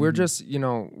 Everything. So we're just,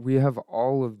 we have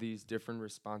all of these different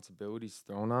responsibilities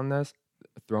thrown on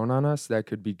us that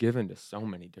could be given to so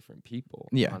many different people,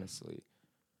 honestly.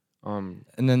 And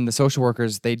then the social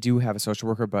workers, they do have a social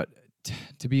worker, but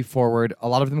to be forward, a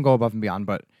lot of them go above and beyond,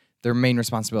 but their main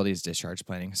responsibility is discharge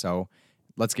planning. So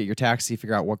let's get your taxi,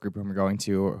 figure out what group home you're going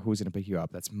to, or who's going to pick you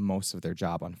up. That's most of their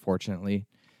job, unfortunately.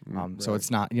 So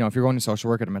it's not, if you're going to social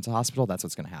work at a mental hospital, that's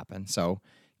what's going to happen. So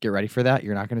get ready for that.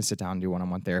 You're not going to sit down and do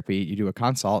one-on-one therapy. You do a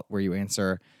consult where you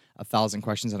answer 1,000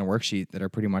 questions on a worksheet that are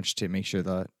pretty much to make sure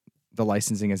the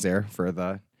licensing is there for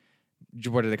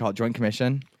what do they call it? Joint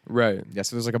Commission. Right. Yeah.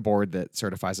 So there's like a board that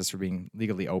certifies us for being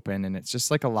legally open. And it's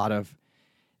just like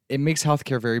it makes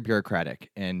healthcare very bureaucratic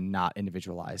and not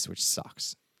individualized, which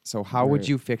sucks. So how would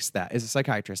you fix that as a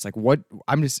psychiatrist? Like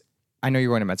I know you're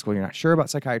going to med school, you're not sure about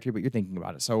psychiatry, but you're thinking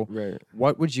about it. So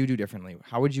what would you do differently?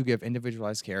 How would you give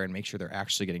individualized care and make sure they're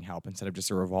actually getting help instead of just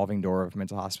a revolving door of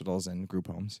mental hospitals and group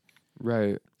homes?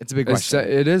 Right. It's a big question.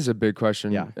 It is a big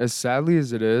question. Yeah. As sadly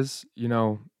as it is,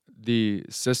 the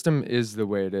system is the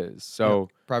way it is. So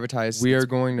privatized. We are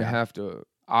going to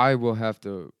I will have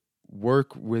to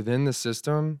work within the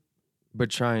system, but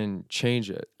try and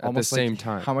change it at the same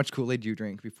time. How much Kool-Aid do you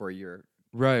drink before you're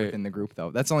right in the group,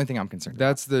 though? That's the only thing I'm concerned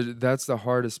about. That's the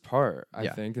hardest part, I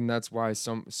think, and that's why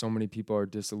so many people are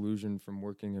disillusioned from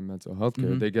working in mental health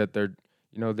care. They get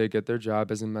their job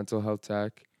as a mental health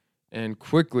tech, and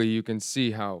quickly you can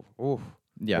see how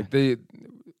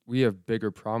we have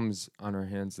bigger problems on our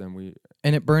hands than we...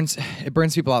 And it burns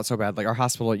people out so bad. Like our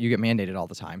hospital, you get mandated all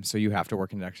the time. So you have to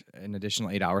work an additional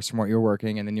 8 hours from what you're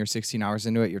working. And then you're 16 hours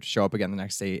into it, you have to show up again the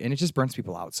next day. And it just burns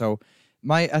people out. So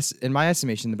in my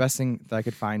estimation, the best thing that I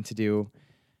could find to do,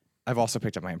 I've also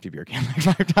picked up my empty beer can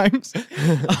like 5 times.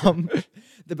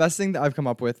 The best thing that I've come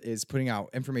up with is putting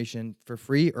out information for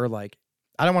free, or like,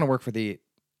 I don't want to work for the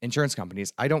insurance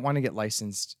companies. I don't want to get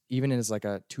licensed, even as like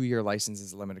a 2-year license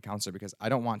as a limited counselor, because I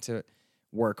don't want to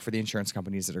work for the insurance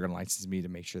companies that are going to license me to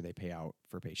make sure they pay out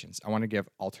for patients. I want to give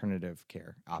alternative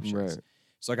care options. Right.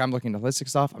 So like I'm looking at holistic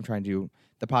stuff. I'm trying to do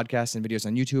the podcasts and videos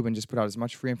on YouTube and just put out as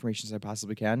much free information as I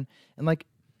possibly can. And like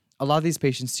a lot of these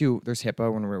patients too, there's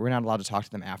HIPAA when we're not allowed to talk to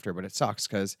them after, but it sucks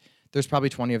because there's probably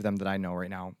 20 of them that I know right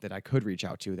now that I could reach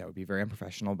out to that would be very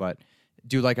unprofessional, but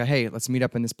do like hey, let's meet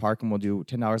up in this park and we'll do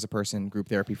 $10 a person group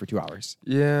therapy for 2 hours.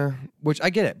 Yeah. Which I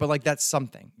get it, but like that's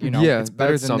something, Yeah, it's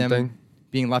better than something. Them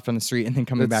being left on the street and then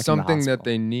coming back to the hospital. It's something that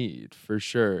they need for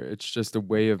sure. It's just a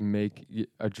way of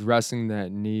addressing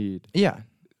that need. Yeah.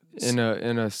 In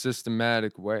a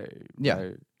systematic way. Yeah.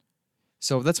 Right?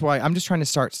 So that's why I'm just trying to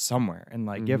start somewhere and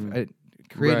like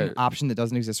create an option that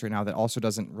doesn't exist right now that also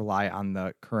doesn't rely on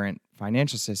the current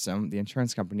financial system, the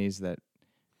insurance companies that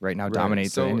right now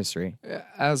dominate the industry.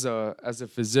 As a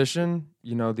physician,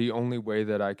 the only way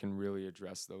that I can really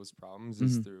address those problems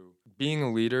is through being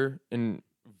a leader and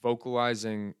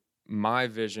vocalizing my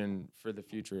vision for the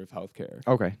future of healthcare.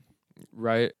 Okay.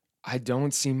 Right? I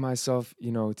don't see myself,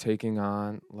 taking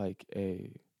on like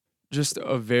a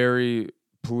very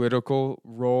political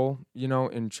role,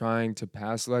 in trying to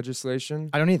pass legislation.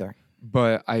 I don't either.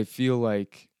 But I feel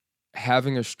like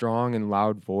having a strong and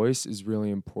loud voice is really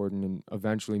important in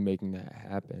eventually making that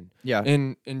happen. Yeah.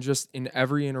 And just in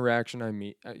every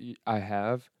interaction I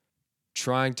have,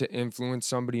 trying to influence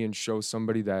somebody and show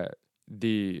somebody that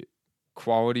the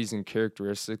qualities and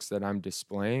characteristics that I'm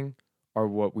displaying are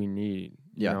what we need,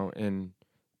 and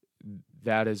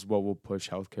that is what will push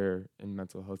healthcare and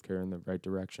mental health care in the right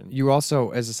direction. You also,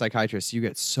 as a psychiatrist, you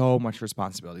get so much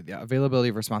responsibility. The availability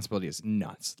of responsibility is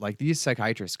nuts. Like, these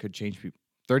psychiatrists could change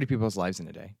 30 people's lives in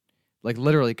a day. Like,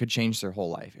 literally could change their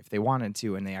whole life if they wanted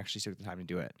to, and they actually took the time to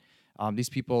do it. These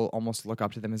people almost look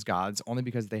up to them as gods only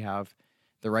because they have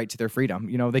the right to their freedom.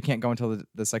 They can't go until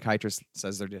the psychiatrist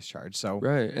says they're discharged. So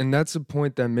right, and that's a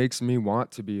point that makes me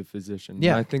want to be a physician.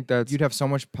 Yeah, I think that's you'd have so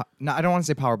much. I don't want to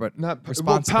say power, but not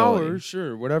responsibility. Power,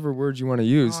 sure, whatever word you want to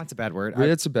use. Oh, it's a bad word.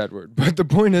 It's a bad word, but the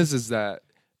point is that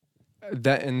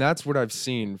and that's what I've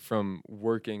seen from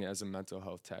working as a mental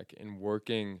health tech and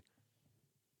working.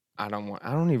 I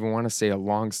don't even want to say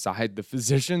alongside the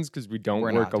physicians because we don't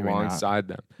work alongside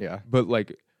them. Yeah, but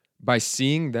like by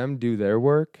seeing them do their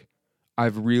work,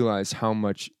 I've realized how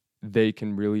much they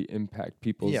can really impact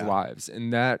people's lives.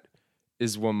 And that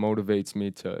is what motivates me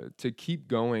to keep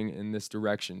going in this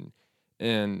direction.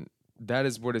 And that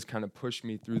is what has kind of pushed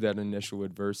me through that initial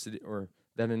adversity or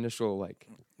that initial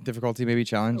difficulty, maybe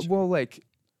challenge. Well,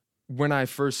 when I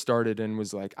first started and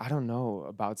was like, I don't know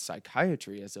about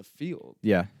psychiatry as a field.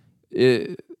 Yeah.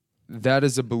 That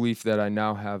is a belief that I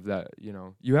now have that,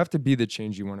 you have to be the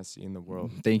change you want to see in the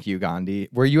world. Thank you, Gandhi.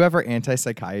 Were you ever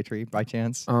anti-psychiatry by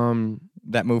chance?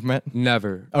 That movement?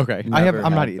 Never. Okay. Never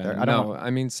I'm not been. either. I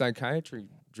mean, psychiatry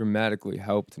dramatically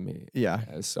helped me. Yeah.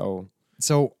 So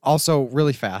also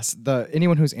really fast,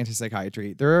 anyone who's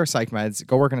anti-psychiatry, there are psych meds.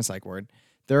 Go work in a psych ward.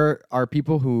 There are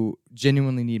people who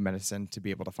genuinely need medicine to be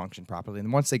able to function properly.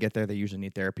 And once they get there, they usually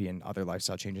need therapy and other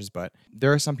lifestyle changes. But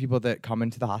there are some people that come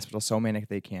into the hospital so manic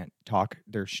they can't talk.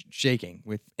 They're shaking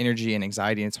with energy and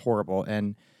anxiety, and it's horrible.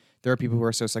 And there are people who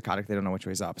are so psychotic they don't know which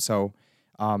way's up. So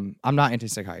I'm not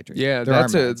anti-psychiatry. Yeah,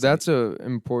 that's a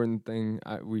important thing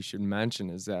we should mention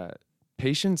is that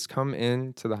patients come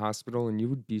into the hospital and you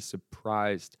would be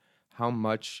surprised how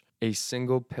much a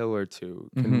single pill or two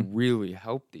can really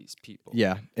help these people.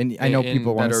 Yeah, and I know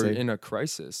people want to say in a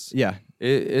crisis. Yeah,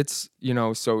 it's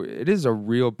so it is a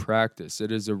real practice.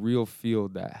 It is a real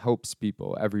field that helps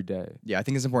people every day. Yeah, I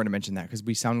think it's important to mention that because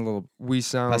we sound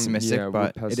pessimistic, yeah,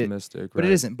 but pessimistic, but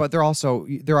it isn't. But there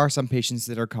are some patients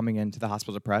that are coming into the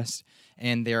hospital depressed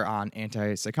and they're on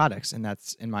antipsychotics, and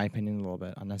that's, in my opinion, a little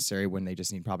bit unnecessary when they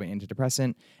just need probably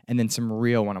antidepressant and then some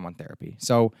real one-on-one therapy.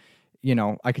 So,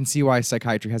 I can see why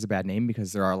psychiatry has a bad name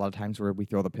because there are a lot of times where we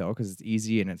throw the pill because it's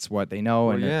easy and it's what they know.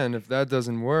 And if that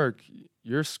doesn't work,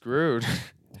 you're screwed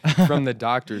from the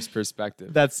doctor's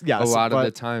perspective. A lot of the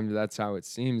time, that's how it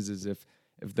seems, is if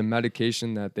the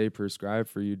medication that they prescribe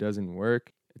for you doesn't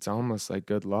work, it's almost like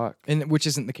good luck. And which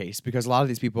isn't the case because a lot of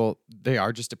these people, they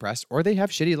are just depressed or they have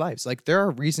shitty lives. Like, there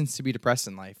are reasons to be depressed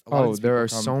in life. There are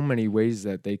so many ways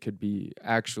that they could be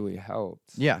actually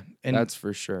helped. Yeah. And that's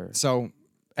for sure. So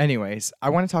anyways, I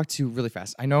want to talk to you really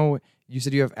fast. I know you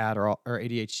said you have Adderall or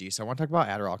ADHD, so I want to talk about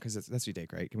Adderall because that's what you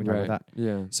take, right? Can we talk about that?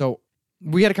 Yeah. So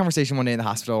we had a conversation one day in the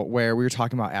hospital where we were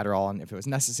talking about Adderall and if it was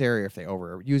necessary, or if they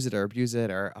overuse it or abuse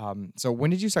it, or so when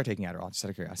did you start taking Adderall? Just out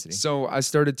of curiosity. So I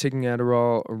started taking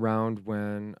Adderall around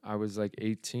when I was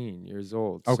 18 years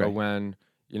old. Okay. So when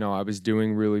I was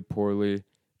doing really poorly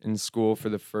in school for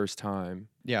the first time.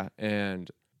 Yeah. And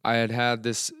I had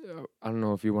this, I don't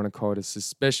know if you want to call it a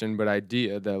suspicion, but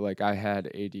idea that I had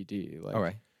ADD.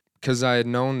 Okay. Because I had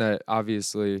known that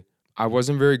obviously I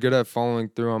wasn't very good at following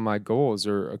through on my goals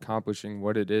or accomplishing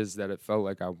what it is that it felt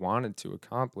like I wanted to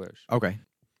accomplish. Okay.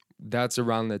 That's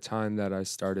around the time that I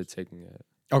started taking it.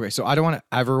 Okay, so I don't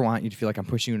ever want you to feel like I'm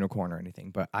pushing you in a corner or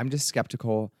anything, but I'm just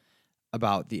skeptical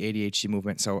about the ADHD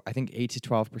movement. So I think 8 to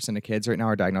 12% of kids right now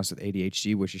are diagnosed with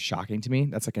ADHD, which is shocking to me.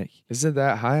 That's Is it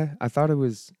that high? I thought it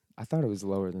was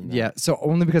lower than that. Yeah, so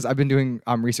only because I've been doing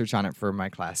research on it for my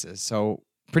classes. So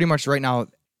pretty much right now,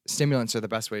 stimulants are the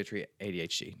best way to treat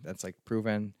ADHD. That's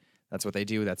proven. That's what they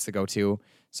do. That's the go-to.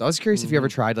 So I was curious if you ever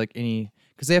tried any,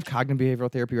 because they have cognitive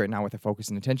behavioral therapy right now with a focus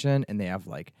and attention, and they have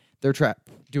they're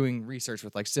doing research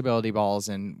with stability balls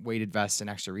and weighted vests and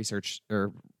extra research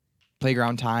or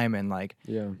playground time and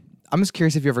yeah. I'm just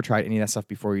curious if you ever tried any of that stuff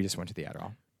before you just went to the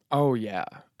Adderall. Oh yeah,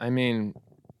 I mean,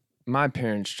 my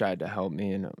parents tried to help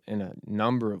me in a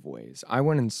number of ways. I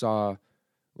went and saw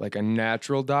a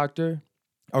natural doctor.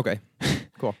 Okay,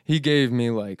 cool. He gave me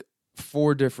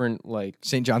 4 different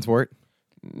St. John's wort.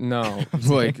 No,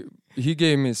 he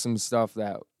gave me some stuff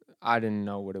that I didn't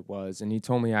know what it was, and he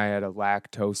told me I had a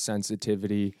lactose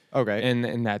sensitivity. Okay.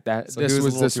 And that So this he was a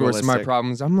was little the source of my dualistic.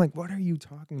 problems. I'm like, what are you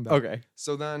talking about? Okay.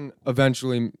 So then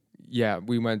eventually, yeah,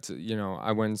 we went to,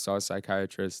 I went and saw a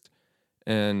psychiatrist,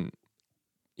 and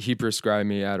he prescribed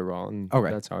me Adderall, and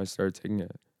Okay. that's how I started taking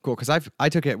it. Cool. Because I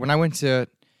took it when I was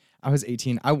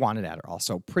 18. I wanted Adderall.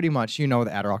 So pretty much, the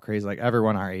Adderall craze, like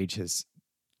everyone our age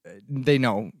they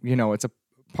know, it's a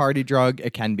party drug.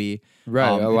 It can be. Right.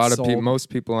 A lot of people, sold. most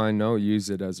people I know use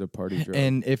it as a party drug.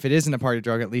 And if it isn't a party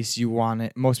drug, at least you want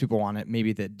it. Most people want it.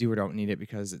 Maybe that do or don't need it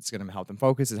because it's going to help them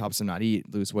focus. It helps them not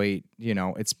eat, lose weight.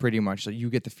 It's pretty much like you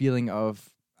get the feeling of,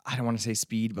 I don't want to say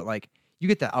speed, but like you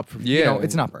get that up from,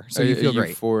 it's an upper. So you feel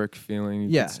great. Euphoric feeling,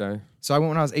 you could say. So I went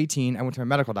when I was 18. I went to my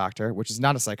medical doctor, which is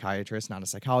not a psychiatrist, not a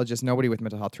psychologist, nobody with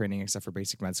mental health training except for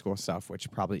basic med school stuff, which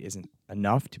probably isn't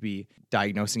enough to be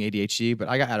diagnosing ADHD. But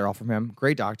I got Adderall from him.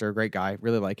 Great doctor, great guy,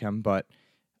 really like him. But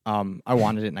I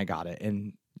wanted it and I got it,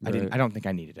 and I don't think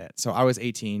I needed it. So I was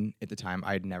 18 at the time.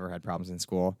 I had never had problems in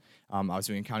school. I was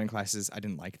doing accounting classes. I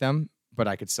didn't like them, but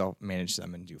I could still manage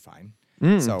them and do fine.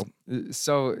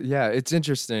 So yeah, it's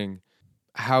interesting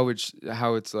how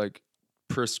it's like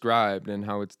prescribed and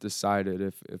how it's decided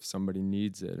if somebody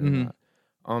needs it or not.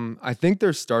 I think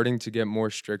they're starting to get more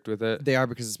strict with it. They are,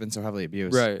 because it's been so heavily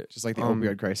abused. Right. Just like the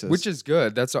opioid crisis. Which is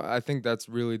good. I think that's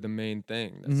really the main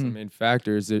thing. That's the main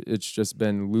factor, is it's just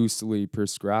been loosely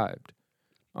prescribed.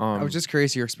 I was just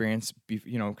curious your experience,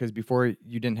 because before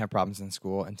you didn't have problems in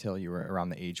school until you were around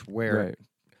the age where... Right.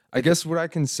 I guess what I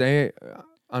can say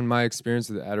on my experience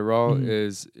with Adderall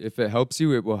is if it helps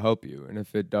you, it will help you. And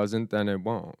if it doesn't, then it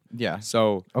won't. Yeah.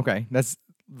 So... Okay. That's...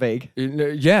 vague.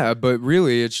 Yeah, but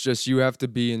really it's just you have to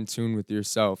be in tune with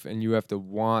yourself and you have to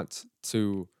want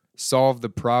to solve the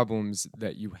problems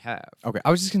that you have. Okay,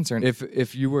 I was just concerned.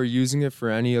 If you were using it for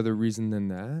any other reason than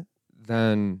that,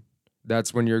 then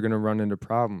that's when you're going to run into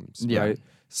problems, right?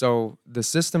 So the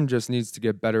system just needs to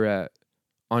get better at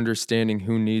understanding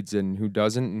who needs it and who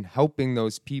doesn't, and helping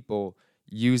those people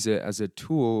use it as a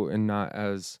tool and not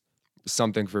as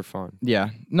something for fun. Yeah.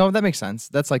 No, that makes sense.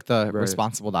 That's like the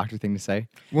responsible doctor thing to say.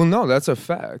 Well, no, that's a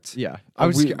fact. Yeah. I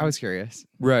was curious.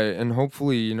 Right. And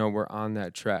hopefully, we're on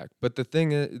that track. But the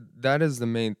thing is, that is the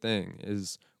main thing,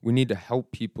 is we need to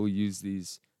help people use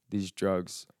these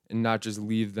drugs and not just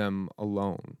leave them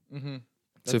alone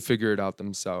to figure it out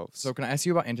themselves. So can I ask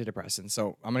you about antidepressants?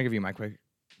 So I'm going to give you my quick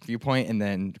viewpoint and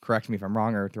then correct me if I'm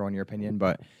wrong or throw in your opinion.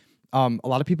 But a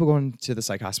lot of people going to the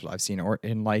psych hospital I've seen, or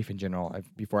in life in general,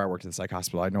 before I worked at the psych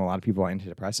hospital, I know a lot of people on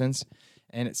antidepressants,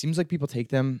 and it seems like people take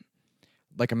them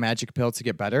like a magic pill to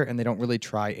get better, and they don't really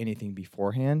try anything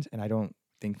beforehand, and I don't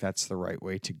think that's the right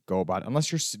way to go about it.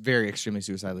 Unless you're very extremely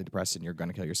suicidally depressed and you're going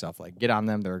to kill yourself, like get on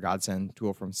them. They're a godsend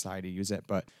tool from society, use it.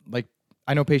 But like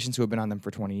I know patients who have been on them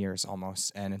for 20 years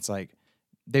almost, and it's like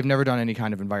they've never done any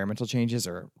kind of environmental changes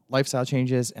or lifestyle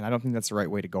changes, and I don't think that's the right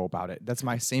way to go about it. That's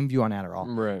my same view on Adderall.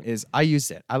 Right. Is I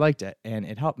used it, I liked it, and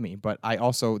it helped me. But there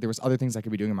was other things I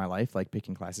could be doing in my life, like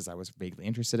picking classes I was vaguely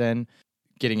interested in,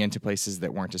 getting into places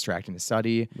that weren't distracting to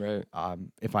study. Right.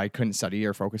 If I couldn't study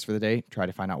or focus for the day, try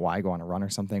to find out why, go on a run or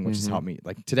something, which has helped me.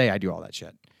 Like today, I do all that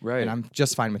shit. Right. And I'm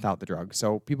just fine without the drug.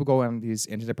 So people go on these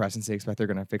antidepressants, they expect they're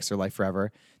going to fix their life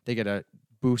forever. They get a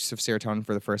boost of serotonin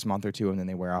for the first month or two, and then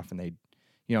they wear off, and they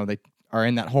are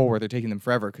in that hole where they're taking them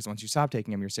forever, because once you stop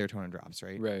taking them, your serotonin drops,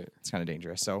 right? Right. It's kind of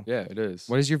dangerous. So yeah, it is.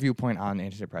 What is your viewpoint on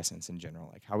antidepressants in general?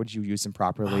 Like, how would you use them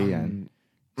properly, and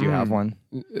do you have one?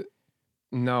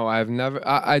 No, I've never.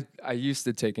 I used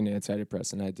to take an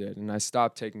antidepressant, I did, and I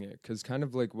stopped taking it because kind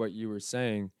of like what you were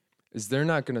saying is they're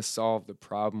not going to solve the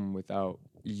problem without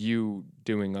you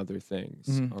doing other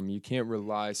things. You can't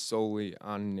rely solely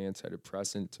on an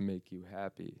antidepressant to make you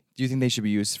happy. Do you think they should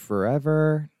be used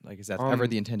forever? Like, is that ever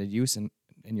the intended use in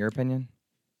your opinion?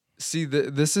 See,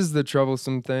 this is the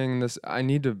troublesome thing. I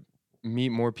need to meet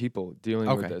more people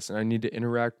dealing with this, and I need to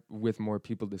interact with more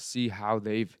people to see how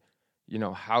they've,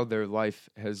 how their life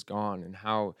has gone, and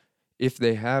how, if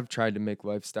they have tried to make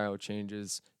lifestyle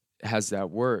changes, has that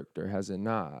worked or has it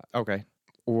not? Okay.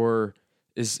 Or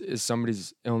is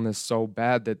somebody's illness so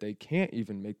bad that they can't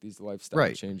even make these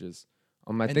lifestyle changes?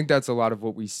 I think that's a lot of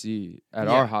what we see at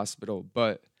our hospital.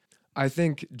 But I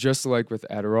think just like with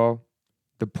Adderall,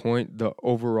 the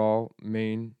overall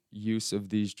main use of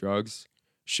these drugs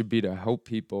should be to help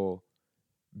people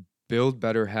build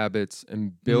better habits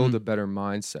and build a better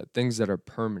mindset, things that are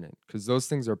permanent, because those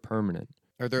things are permanent.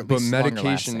 Or they're at but least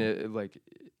medication,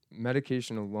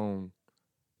 medication alone,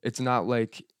 it's not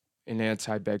like an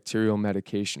antibacterial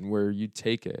medication where you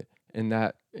take it and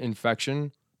that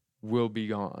infection will be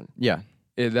gone. Yeah.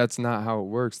 That's not how it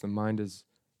works. The mind is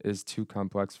is too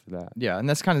complex for that. Yeah, and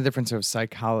that's kind of the difference of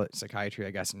psychiatry,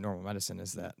 I guess, and normal medicine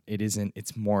is that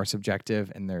it's more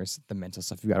subjective, and there's the mental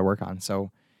stuff you got to work on.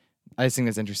 So I just think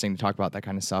it's interesting to talk about that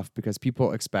kind of stuff because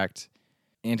people expect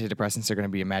antidepressants are going to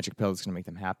be a magic pill that's going to make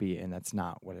them happy, and that's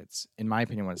not what it's, in my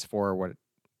opinion, what it's for,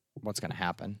 what's going to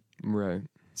happen. Right.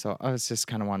 So I was just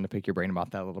kind of wanting to pick your brain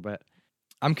about that a little bit.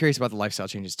 I'm curious about the lifestyle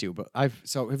changes too, but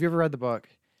so have you ever read the book,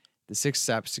 The 6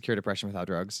 Steps to Cure Depression Without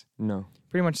Drugs? No.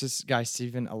 Pretty much this guy,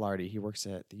 Stephen Alardi, he works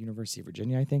at the University of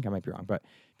Virginia, I think. I might be wrong, but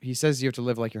he says you have to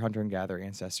live like your hunter and gatherer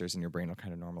ancestors and your brain will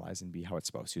kind of normalize and be how it's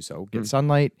supposed to. So get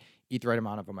sunlight, eat the right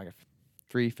amount of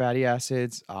omega-3 fatty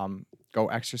acids, go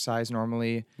exercise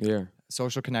normally,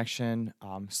 social connection,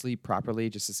 sleep properly,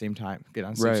 just the same time, get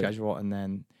on a sleep schedule, and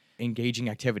then engaging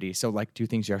activity. So like do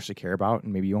things you actually care about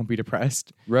and maybe you won't be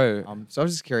depressed. Right. So I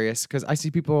was just curious because I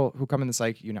see people who come in the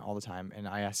psych unit all the time and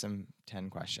I ask them 10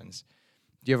 questions.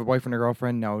 Do you have a boyfriend or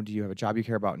girlfriend? No. Do you have a job you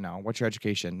care about? No. What's your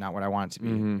education? Not what I want it to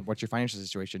be. What's your financial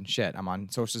situation? Shit, I'm on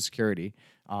Social Security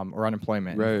or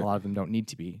unemployment. Right. A lot of them don't need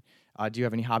to be. Do you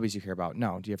have any hobbies you care about?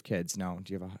 No. Do you have kids? No.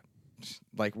 Do you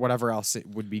have whatever else it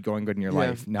would be going good in your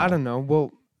life? No. I don't know.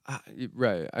 Well,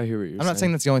 right. I hear what you're saying. I'm not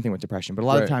saying that's the only thing with depression, but a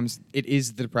lot of times it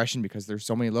is the depression because there's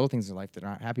so many little things in life that they're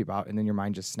not happy about, and then your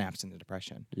mind just snaps into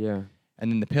depression. Yeah.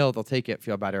 And then the pill, they'll take it,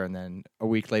 feel better, and then a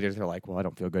week later they're like, well, I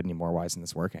don't feel good anymore. Why isn't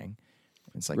this working?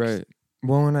 It's like, right.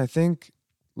 Well, and I think,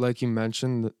 like you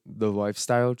mentioned, the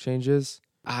lifestyle changes.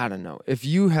 I don't know. If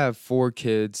you have 4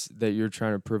 kids that you're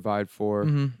trying to provide for,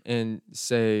 and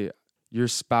say your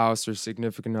spouse or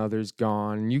significant other's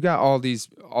gone, and you got all these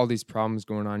problems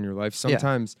going on in your life,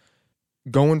 sometimes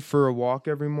going for a walk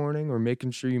every morning or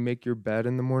making sure you make your bed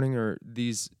in the morning, or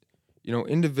these,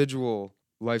 individual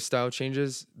lifestyle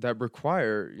changes that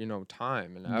require,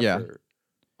 time and effort.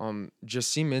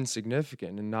 Just seem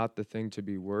insignificant and not the thing to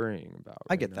be worrying about.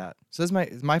 I get that. So this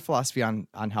is my philosophy on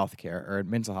healthcare or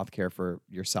mental health care for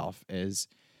yourself is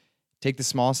take the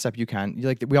smallest step you can.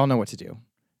 We all know what to do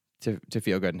to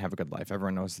feel good and have a good life.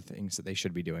 Everyone knows the things that they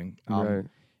should be doing. Right.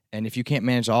 And if you can't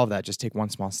manage all of that, just take one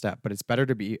small step. But it's better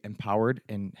to be empowered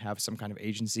and have some kind of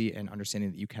agency and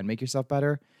understanding that you can make yourself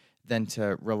better than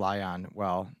to rely on,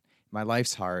 well, my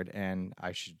life's hard and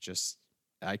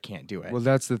I can't do it. Well,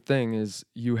 that's the thing is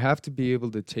you have to be able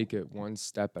to take it one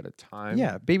step at a time.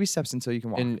 Yeah, baby steps until you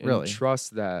can walk, and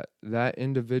trust that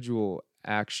individual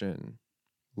action,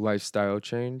 lifestyle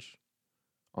change,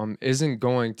 isn't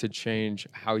going to change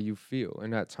how you feel.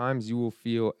 And at times you will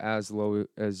feel as low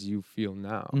as you feel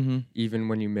now, even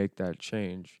when you make that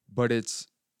change. But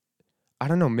I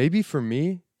don't know, maybe for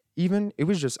me, even, it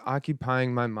was just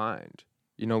occupying my mind,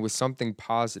 with something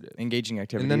positive. Engaging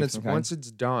activity. And then once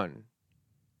it's done,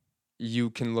 you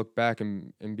can look back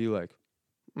and be like,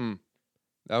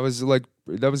 that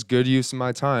was good use of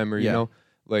my time, or,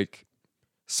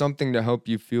 something to help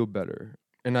you feel better.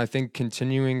 And I think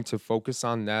continuing to focus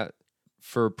on that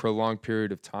for a prolonged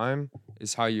period of time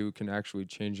is how you can actually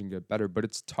change and get better. But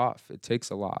it's tough. It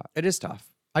takes a lot. It is tough.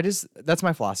 That's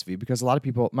my philosophy because a lot of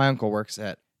people, my uncle works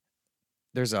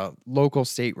there's a local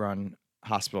state-run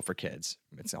hospital for kids.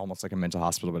 It's almost like a mental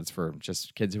hospital, but it's for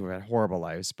just kids who have had horrible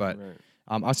lives. But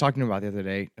I was talking to him about it the other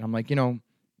day, and I'm like,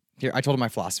 here, I told him my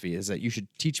philosophy is that you should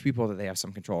teach people that they have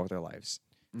some control over their lives.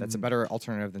 That's a better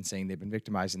alternative than saying they've been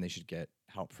victimized and they should get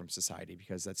help from society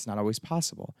because that's not always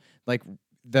possible. Like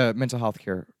the mental health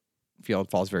care field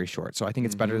falls very short. So I think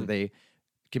it's better that they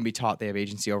can be taught they have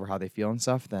agency over how they feel and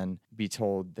stuff than be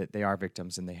told that they are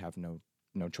victims and they have no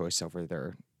choice over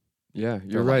their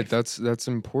you're right. That's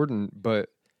important, but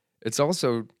it's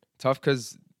also tough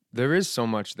because there is so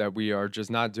much that we are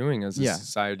just not doing as a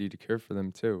society to care for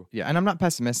them too. Yeah, and I'm not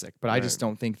pessimistic, but I just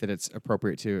don't think that it's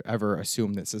appropriate to ever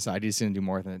assume that society is going to do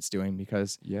more than it's doing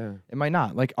because it might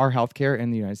not. Like our healthcare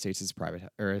in the United States is private,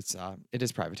 or it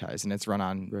is privatized and it's run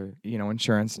on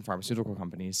insurance and pharmaceutical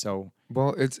companies. So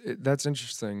that's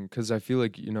interesting because I feel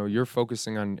like you're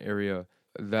focusing on an area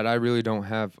that I really don't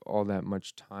have all that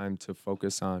much time to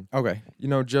focus on. Okay.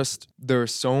 Just there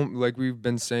are like we've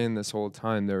been saying this whole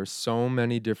time, there are so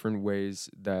many different ways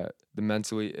that the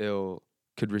mentally ill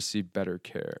could receive better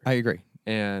care. I agree.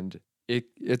 And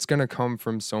it's going to come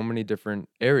from so many different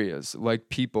areas, like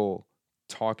people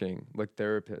talking, like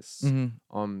therapists.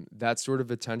 That sort of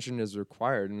attention is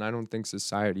required, and I don't think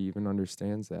society even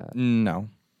understands that. No.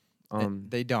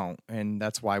 They don't, and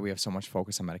that's why we have so much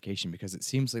focus on medication because it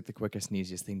seems like the quickest and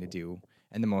easiest thing to do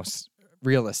and the most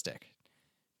realistic.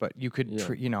 But you could,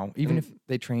 even if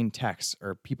they train techs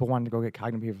or people wanting to go get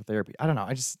cognitive behavioral therapy, I don't know.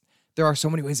 There are so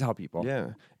many ways to help people. Yeah,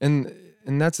 and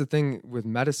that's the thing with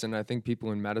medicine. I think people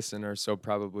in medicine are so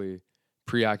probably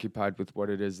preoccupied with what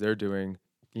it is they're doing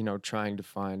trying to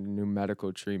find a new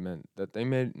medical treatment, that they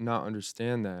may not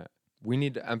understand that we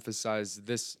need to emphasize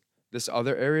this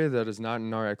other area that is not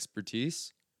in our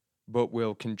expertise, but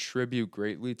will contribute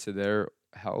greatly to their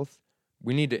health.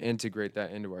 We need to integrate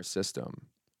that into our system.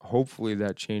 Hopefully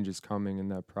that change is coming and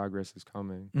that progress is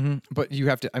coming. Mm-hmm. But you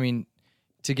have to,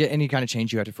 to get any kind of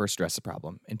change, you have to first address the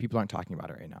problem. And people aren't talking about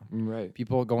it right now. Right.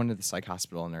 People go into the psych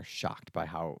hospital and they're shocked by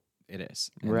how it is.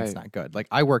 And Right. it's not good. Like,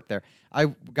 I worked there. I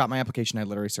got my application. I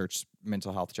literally searched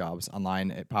mental health jobs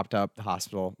online. It popped up. The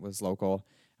hospital was local.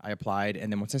 I applied.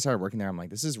 And then once I started working there, I'm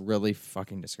like, this is really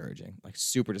fucking discouraging. Like,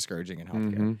 super discouraging in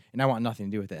healthcare. Mm-hmm. And I want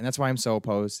nothing to do with it. And that's why I'm so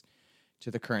opposed to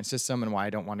the current system and why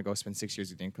I don't want to go spend 6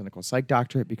 years getting a clinical psych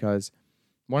doctorate, because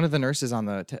one of the nurses on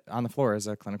the floor is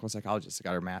a clinical psychologist that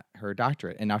got her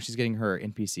doctorate, and now she's getting her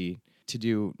NPC to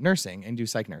do nursing and do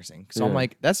psych nursing. So I'm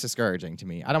like, that's discouraging to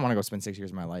me. I don't want to go spend 6 years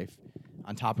of my life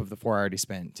on top of the 4 I already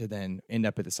spent to then end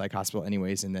up at the psych hospital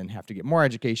anyways, and then have to get more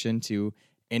education to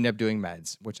end up doing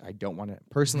meds, which I don't want to.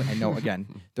 Personally, I know,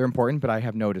 again, they're important, but I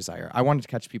have no desire. I wanted to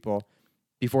catch people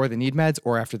before they need meds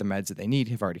or after the meds that they need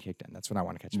have already kicked in. That's when I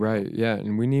want to catch people. Right, yeah.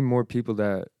 And we need more people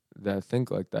that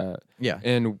think like that. Yeah.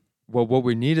 And what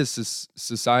we need is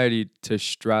society to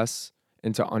stress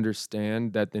and to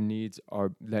understand that needs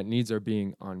are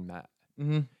being unmet.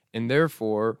 Mm-hmm. And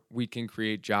therefore, we can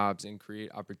create jobs and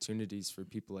create opportunities for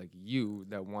people like you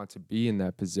that want to be in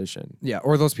that position. Yeah,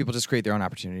 or those people just create their own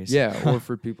opportunities. Yeah, or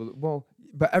for people,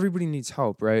 but everybody needs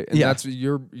help, right? And that's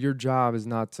your job is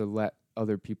not to let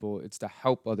other people, it's to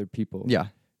help other people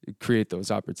create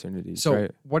those opportunities. So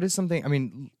right? What is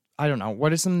something, I don't know,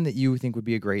 what is something that you think would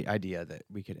be a great idea that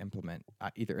we could implement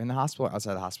either in the hospital or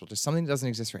outside the hospital? Just something that doesn't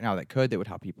exist right now that would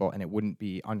help people and it wouldn't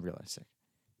be unrealistic.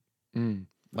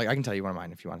 Like, I can tell you one of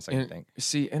mine if you want a second thing.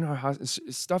 See, in our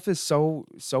hospital, stuff is so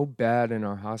bad in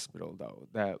our hospital, though,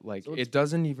 that, like, it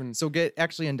doesn't even... So get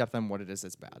actually in depth on what it is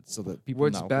that's bad so that people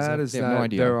What's know. bad is they have no that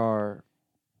idea.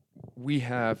 we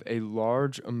have a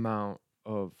large amount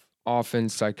of often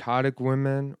psychotic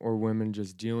women or women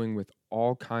just dealing with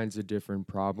all kinds of different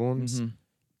problems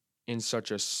in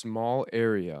such a small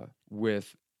area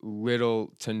with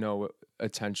little to no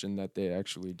attention that they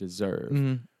actually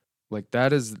deserve. Like,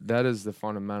 that is the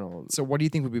fundamental. So what do you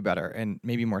think would be better? And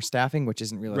maybe more staffing, which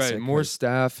isn't realistic. Right, more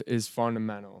staff is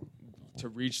fundamental to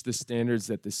reach the standards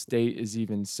that the state is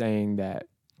even saying that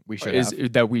we should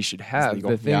have.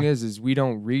 The thing is we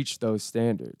don't reach those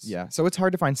standards. Yeah, so it's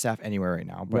hard to find staff anywhere right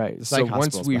now. But right. So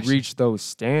once we reach those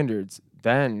standards,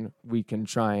 then we can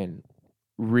try and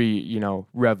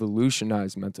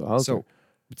revolutionize mental health. So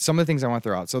some of the things I want to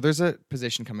throw out. So there's a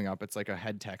position coming up. It's like a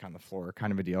head tech on the floor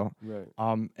kind of a deal. Right.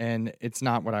 And it's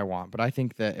not what I want. But I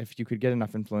think that if you could get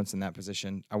enough influence in that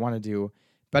position, I want to do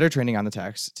better training on the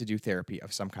techs to do therapy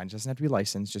of some kind. It doesn't have to be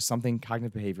licensed, just something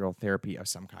cognitive behavioral therapy of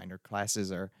some kind or classes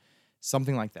or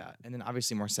something like that. And then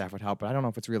obviously more staff would help. But I don't know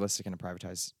if it's realistic in a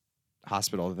privatized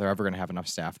hospital that they're ever going to have enough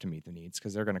staff to meet the needs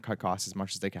because they're going to cut costs as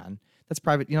much as they can. That's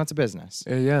private. It's a business.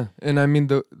 Yeah. And I mean,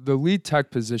 the lead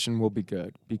tech position will be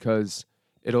good because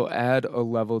it'll add a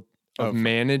level of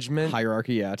management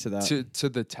hierarchy, to that to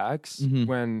the techs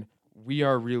when we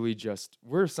are really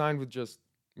we're assigned with just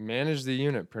manage the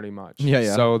unit pretty much.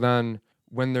 Yeah. So then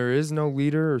when there is no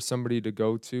leader or somebody to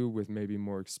go to with maybe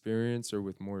more experience or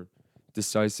with more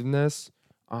decisiveness,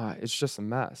 it's just a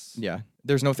mess. Yeah.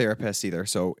 There's no therapists either.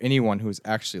 So anyone who's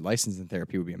actually licensed in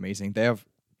therapy would be amazing. They have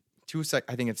two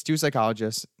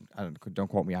psychologists. Don't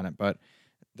quote me on it, but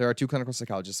there are 2 clinical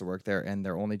psychologists that work there, and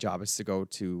their only job is to go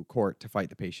to court to fight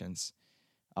the patients,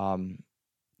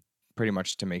 pretty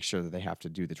much to make sure that they have to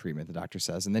do the treatment the doctor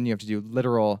says. And then you have to do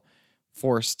literal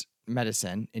forced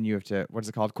medicine, and you have to, what is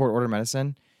it called? Court order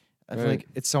medicine. I feel like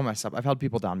it's so messed up. I've held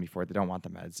people down before. They don't want the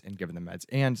meds and given them meds.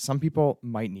 And some people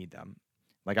might need them.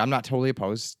 Like, I'm not totally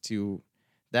opposed to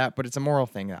that, but it's a moral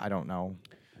thing that I don't know.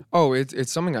 Oh,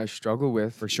 it's something I struggle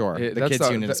with. For sure. The kids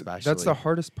unit especially. That's the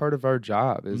hardest part of our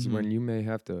job is when you may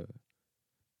have to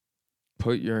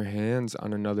put your hands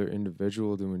on another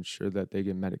individual to ensure that they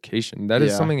get medication. That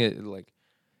is something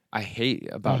I hate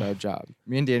about our job.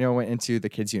 Me and Daniel went into the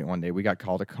kids unit one day. We got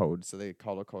called a code. So they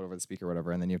called a code over the speaker or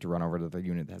whatever, and then you have to run over to the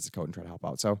unit that has the code and try to help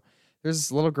out. So there's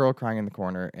this little girl crying in the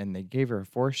corner, and they gave her a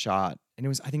 4th shot, and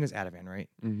I think it was Ativan, right?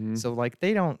 So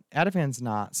Ativan's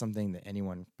not something that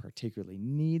anyone particularly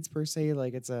needs per se.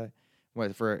 Like, it's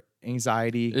for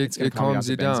anxiety. It calms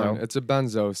you down. It's a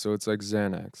benzo, so it's like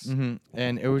Xanax.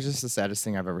 And it was just the saddest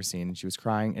thing I've ever seen. And she was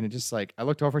crying, and it just I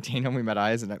looked over at Daniel and we met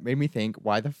eyes, and it made me think,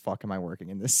 why the fuck am I working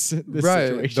in this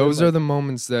situation? Those are the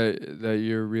moments that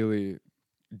you're really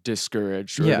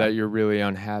discouraged or that you're really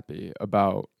unhappy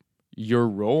about your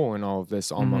role in all of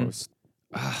this almost.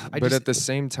 But at the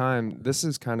same time, this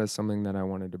is kind of something that I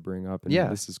wanted to bring up, and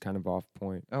this is kind of off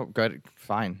point. Oh, good.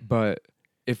 Fine. But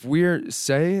if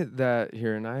say that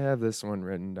here, and I have this one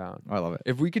written down. Oh, I love it.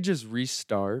 If we could just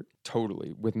restart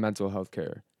totally with mental health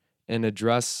care and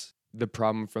address the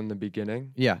problem from the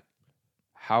beginning. Yeah.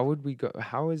 How would we go?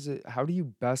 How do you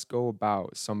best go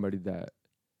about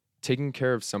taking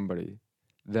care of somebody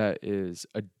that is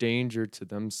a danger to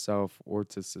themselves or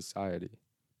to society?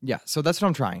 Yeah. So that's what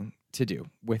I'm trying to do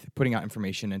with putting out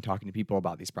information and talking to people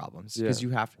about these problems. Because you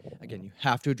have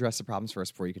to address the problems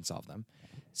first before you can solve them.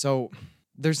 So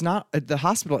the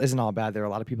hospital isn't all bad. There are a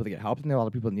lot of people that get help, and there are a lot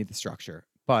of people that need the structure.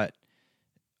 But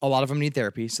a lot of them need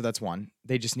therapy, so that's one.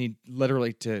 They just need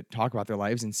literally to talk about their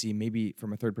lives and see maybe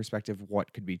from a third perspective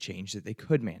what could be changed that they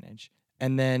could manage.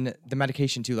 And then the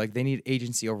medication too, like they need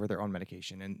agency over their own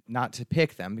medication, and not to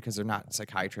pick them because they're not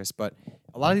psychiatrists, but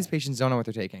a lot of these patients don't know what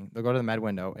they're taking. They'll go to the med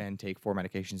window and take 4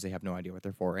 medications. They have no idea what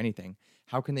they're for or anything.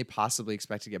 How can they possibly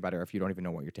expect to get better if you don't even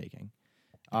know what you're taking?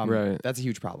 Right. That's a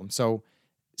huge problem. So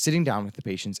sitting down with the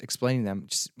patients, explaining them,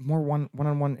 just more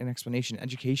one-on-one and explanation,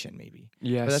 education maybe.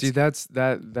 Yeah,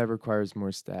 that requires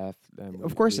more staff than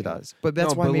of course it does. But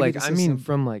that's why maybe I mean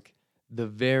from like the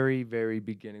very, very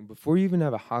beginning, before you even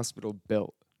have a hospital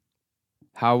built,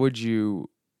 how would you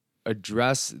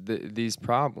address these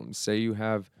problems? Say you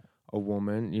have a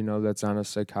woman, that's on a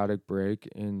psychotic break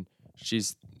and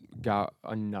she's got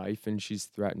a knife and she's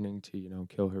threatening to,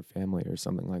 kill her family or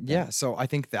something like that. Yeah, so I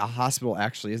think the hospital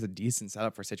actually is a decent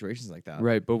setup for situations like that.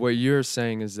 Right, but what you're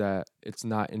saying is that it's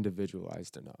not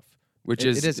individualized enough, which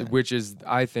is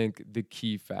I think the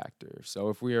key factor. So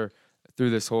if we are through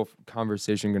this whole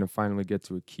conversation going to finally get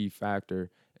to a key factor,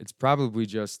 it's probably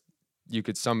just, you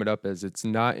could sum it up as it's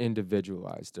not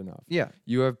individualized enough. Yeah.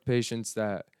 You have patients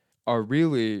that are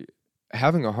really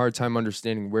having a hard time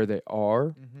understanding where they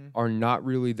are not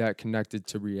really that connected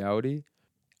to reality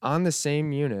on the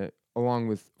same unit along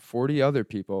with 40 other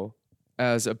people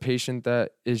as a patient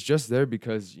that is just there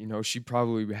because, she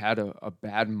probably had a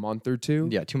bad month or two.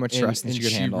 Yeah, too much stress and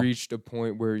she reached a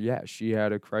point where, she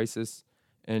had a crisis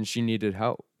and she needed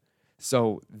help.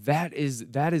 So that is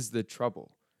the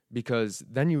trouble, because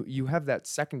then you have that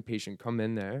second patient come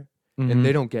in there and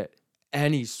they don't get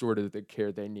any sort of the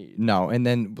care they need. No, and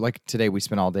then like today we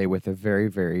spent all day with a very,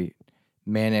 very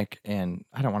manic, and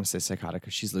I don't want to say psychotic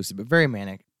because she's lucid, but very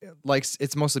manic.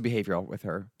 It's mostly behavioral with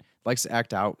her. Likes to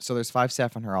act out. So there's 5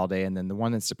 staff on her all day, and then the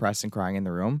one that's depressed and crying in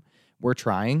the room. We're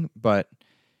trying, but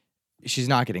she's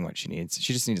not getting what she needs.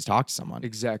 She just needs to talk to someone.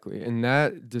 Exactly, and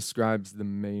that describes the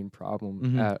main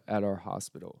problem at our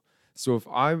hospital. So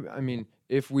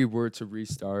if we were to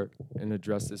restart and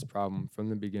address this problem from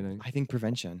the beginning, I think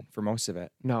prevention for most of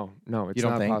it. No, it's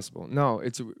not possible. No,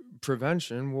 it's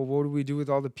prevention. Well, what do we do with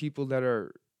all the people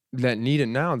that need it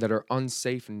now, that are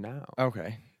unsafe now?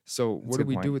 Okay. So what do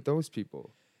we do with those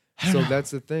people? So that's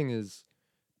the thing is,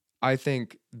 I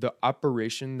think the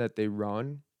operation that they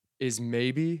run is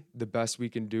maybe the best we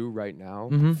can do right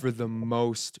now for the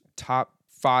most top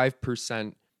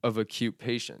 5% of acute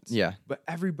patients. Yeah. But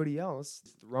everybody else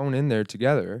thrown in there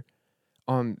together,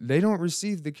 they don't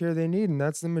receive the care they need, and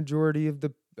that's the majority of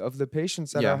the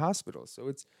patients at our hospital. So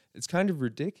it's kind of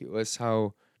ridiculous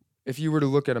how, if you were to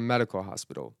look at a medical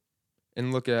hospital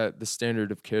and look at the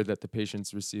standard of care that the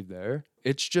patients receive there,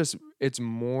 it's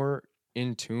more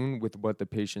in tune with what the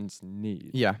patients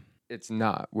need. Yeah. It's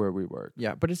not where we work.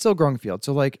 Yeah, but it's still a growing field.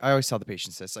 So like I always tell the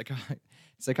patients this, like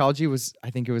psychology was,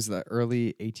 I think it was the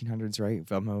early 1800s, right?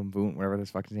 Villalpando, whatever this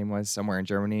fucking name was, somewhere in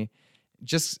Germany,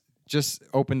 just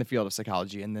opened the field of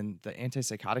psychology, and then the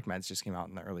antipsychotic meds just came out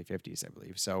in the early 50s, I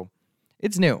believe. So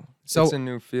it's new. So it's a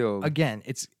new field. Again,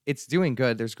 it's doing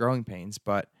good. There's growing pains,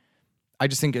 but I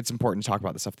just think it's important to talk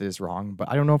about the stuff that is wrong. But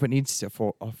I don't know if it needs a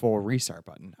full restart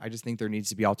button. I just think there needs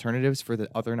to be alternatives for the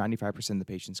other 95% of the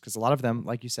patients, because a lot of them,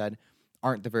 like you said,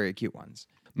 aren't the very acute ones.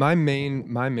 My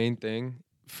main thing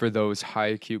for those high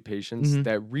acute patients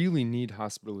that really need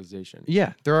hospitalization.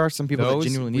 Yeah, there are some people that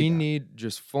genuinely need that. We need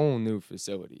just full new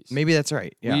facilities. Maybe that's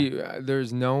right. Yeah.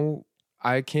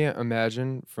 I can't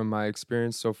imagine from my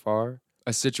experience so far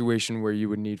a situation where you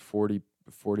would need 40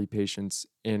 patients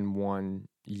in one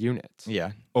unit.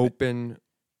 Yeah. Open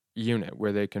unit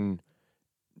where they can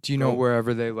go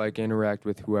wherever they like, interact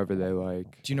with whoever they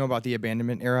like. Do you know about the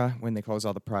abandonment era when they closed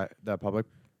all the public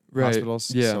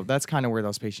hospitals? Yeah. So that's kind of where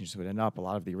those patients would end up, a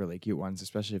lot of the really acute ones,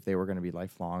 especially if they were going to be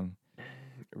lifelong.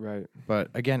 Right. But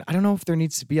again, I don't know if there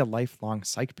needs to be a lifelong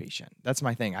psych patient. That's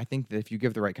my thing. I think that if you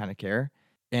give the right kind of care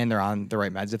and they're on the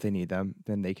right meds if they need them,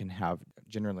 then they can have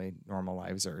generally normal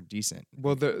lives or decent.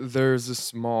 Well, there's a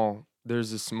small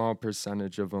there's a small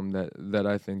percentage of them that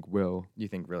I think will. You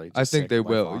think really? I Just think sick, they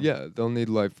will. lifelong? Yeah, they'll need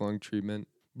lifelong treatment.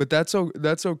 But that's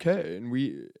okay, and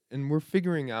we're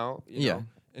figuring out, Yeah. know,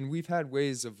 and we've had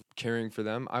ways of caring for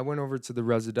them. I went over to the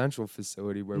residential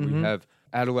facility where we Mhm. have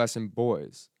adolescent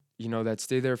boys, that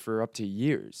stay there for up to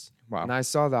years. Wow. And I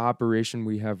saw the operation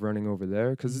we have running over there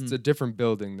because it's Mhm. a different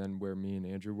building than where me and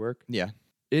Andrew work. Yeah.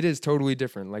 It is totally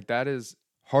different. Like, that is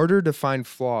harder to find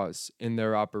flaws in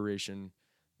their operation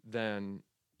than,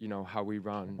 how we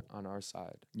run on our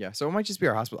side. Yeah. So it might just be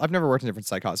our hospital. I've never worked in a different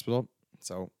psych hospital.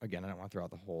 So again, I don't want to throw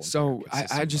out the whole. So entire I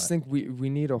system, just but- think we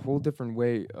need a whole different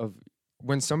way of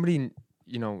when somebody,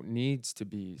 needs to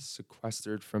be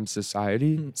sequestered from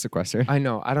society. sequestered. I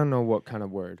know, I don't know what kind of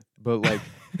word, but like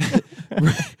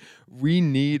we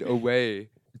need a way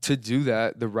to do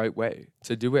that the right way,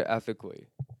 to do it ethically,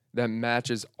 that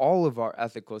matches all of our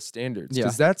ethical standards. Yeah.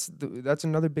 Because that's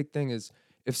another big thing is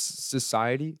if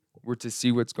society were to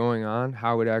see what's going on,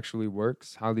 how it actually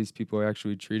works, how these people are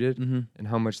actually treated, Mhm. and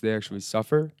how much they actually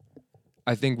suffer,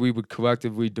 I think we would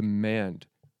collectively demand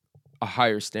a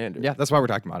higher standard. Yeah, that's why we're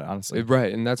talking about it, honestly.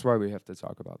 Right, and that's why we have to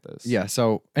talk about this. Yeah.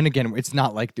 So, and again, it's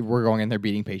not like we're going in there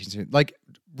beating patients. Like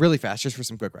really fast, just for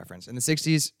some quick reference. In the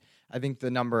 60s, I think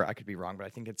the number, I could be wrong, but I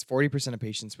think it's 40% of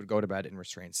patients would go to bed in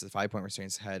restraints. The 5-point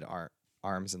restraints, head,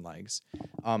 arms, and legs.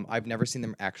 I've never seen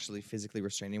them actually physically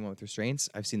restrain anyone with restraints.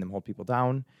 I've seen them hold people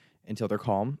down until they're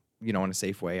calm, in a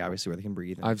safe way, obviously, where they can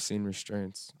breathe. I've seen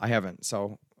restraints. I haven't.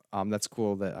 So that's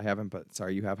cool that I haven't, but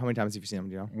sorry, you have. How many times have you seen them,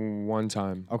 do you know? One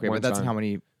time. Okay, one but that's in time. how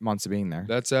many months of being there?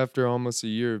 That's after almost a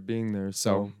year of being there.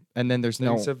 So And then there's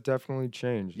things no... have definitely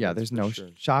changed. Yeah, that's there's no for sure.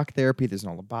 shock therapy. There's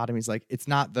no lobotomies. Like, it's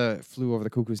not the flu over the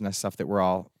cuckoo's nest stuff that we're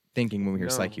all thinking when we hear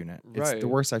No, psych unit. It's right. the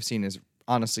worst I've seen is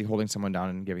honestly holding someone down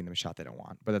and giving them a shot they don't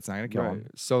want. But that's not going to kill them.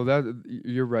 So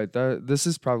you're right. This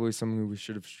is probably something we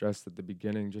should have stressed at the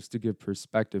beginning just to give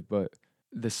perspective. But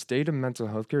the state of mental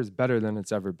health care is better than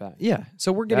it's ever been. Yeah,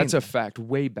 so we're getting... That's a fact.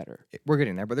 Way better. We're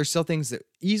getting there, but there's still things that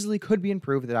easily could be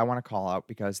improved that I want to call out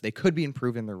because they could be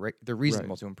improved and they're reasonable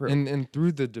Right. to improve. And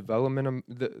through the development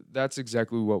of that's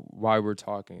exactly why we're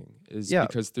talking is Yeah.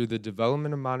 because through the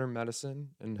development of modern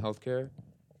medicine and healthcare,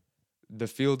 the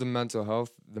field of mental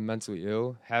health, the mentally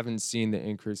ill, haven't seen the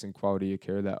increase in quality of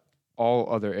care that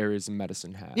all other areas of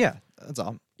medicine have. Yeah, that's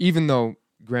all. Even though,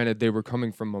 granted, they were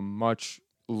coming from a much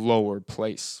lower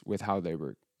place with how they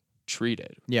were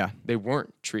treated. Yeah. They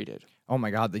weren't treated. Oh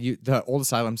my God, the old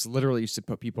asylums literally used to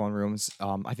put people in rooms.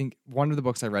 I think one of the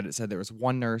books I read, it said there was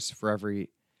one nurse for every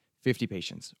 50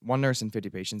 patients. One nurse and 50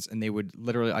 patients, and they would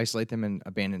literally isolate them and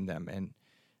abandon them, and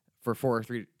for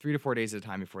 3 to 4 days at a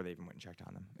time before they even went and checked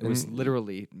on them. It was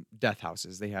literally death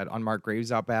houses. They had unmarked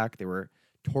graves out back. They were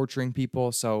torturing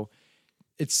people. So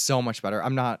it's so much better.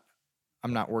 I'm not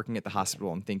working at the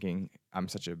hospital and thinking I'm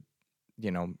such a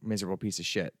miserable piece of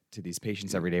shit to these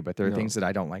patients every day, but there are things that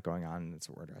I don't like going on, and that's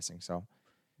what we're addressing. So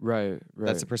Right.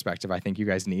 that's the perspective I think you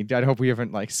guys need. I hope we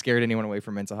haven't scared anyone away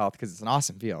from mental health because it's an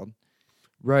awesome field.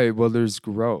 Right. Well, there's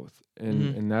growth,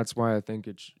 and that's why I think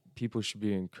people should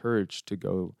be encouraged to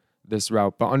go this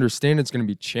route, but understand it's going to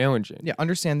be challenging. Yeah,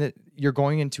 understand that you're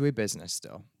going into a business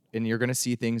still, and you're going to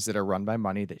see things that are run by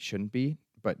money that shouldn't be,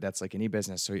 but that's like any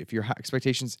business. So if your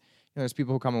expectations, there's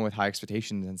people who come in with high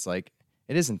expectations, and it's like,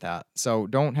 it isn't that. So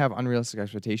don't have unrealistic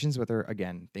expectations, but they're,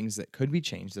 again, things that could be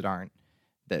changed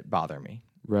that bother me.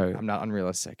 Right. I'm not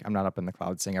unrealistic. I'm not up in the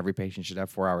clouds saying every patient should have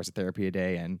 4 hours of therapy a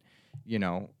day and,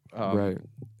 Right.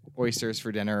 oysters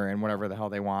for dinner and whatever the hell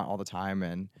they want all the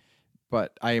time.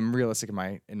 But I am realistic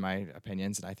in my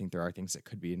opinions, and I think there are things that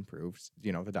could be improved.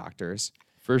 The doctors.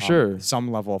 For sure.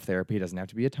 Some level of therapy. It doesn't have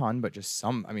to be a ton, but just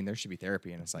some. I mean, there should be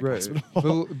therapy in a psych Right.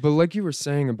 hospital. but like you were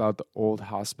saying about the old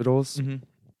hospitals, Mhm.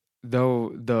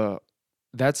 though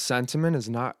that sentiment is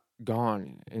not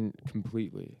gone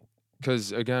completely.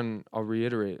 Because again, I'll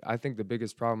reiterate, I think the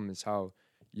biggest problem is how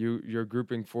you're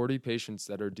grouping 40 patients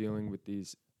that are dealing with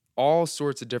these all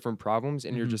sorts of different problems,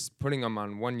 and you're just putting them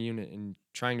on one unit and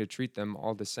trying to treat them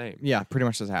all the same. Yeah, pretty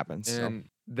much this happens. And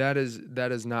that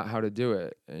is not how to do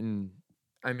it. And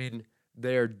I mean,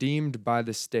 they are deemed by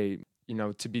the state,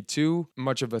 to be too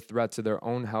much of a threat to their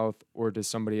own health or to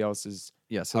somebody else's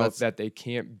So health that they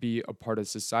can't be a part of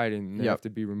society and they have to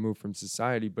be removed from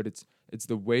society. But it's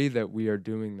the way that we are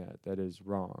doing that is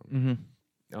wrong.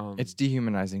 It's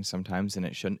dehumanizing sometimes, and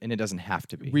it shouldn't, and it doesn't have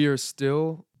to be. We are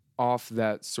still off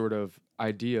that sort of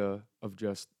idea of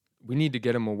just we need to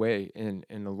get them away and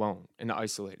alone and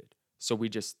isolated. So we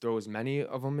just throw as many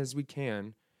of them as we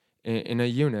can in a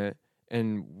unit,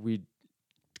 and we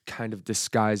kind of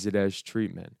disguise it as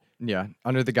treatment. Yeah,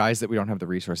 under the guise that we don't have the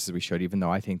resources we should, even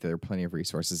though I think there are plenty of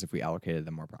resources if we allocated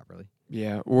them more properly.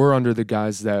 Yeah, or under the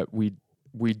guise that we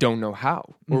don't know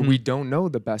how, or we don't know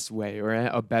the best way or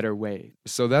a better way.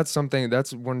 So that's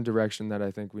one direction that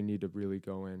I think we need to really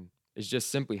go in, is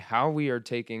just simply how we are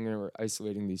taking or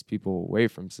isolating these people away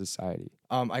from society.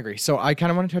 I agree. So I kind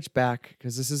of want to touch back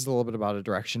because this is a little bit about a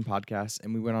direction podcast,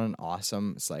 and we went on an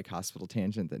awesome psych hospital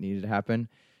tangent that needed to happen.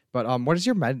 But what is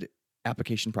your med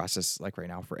application process like right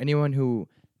now for anyone who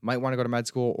might want to go to med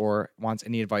school or wants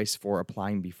any advice for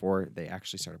applying before they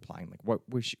actually start applying? Like, what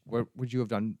would you have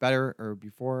done better or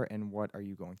before, and what are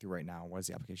you going through right now? What does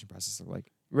the application process look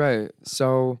like? Right.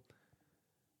 So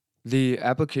the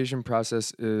application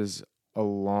process is a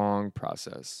long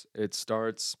process. It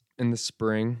starts in the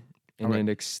spring and it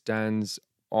extends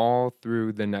all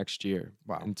through the next year.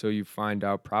 Wow. Until you find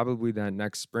out probably that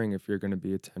next spring if you're going to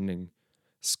be attending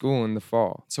school in the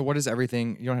fall. So what is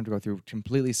everything? You don't have to go through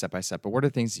completely step by step, but what are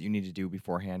things that you need to do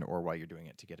beforehand or while you're doing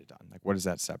it to get it done? Like, what is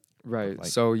that step? Right. Like?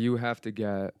 So you have to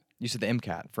get... You said the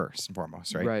MCAT first and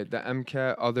foremost, right? Right. The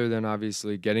MCAT, other than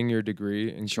obviously getting your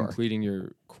degree and completing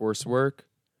your coursework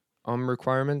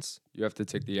requirements, you have to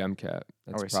take the MCAT.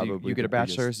 That's probably so you get a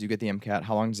bachelor's, you get the MCAT.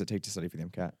 How long does it take to study for the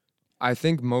MCAT? I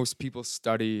think most people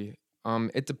study.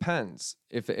 It depends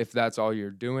if that's all you're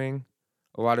doing.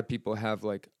 A lot of people have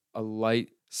like a light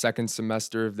second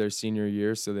semester of their senior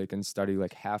year, so they can study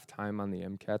like half time on the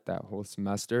MCAT that whole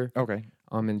semester. Okay.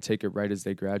 And take it right as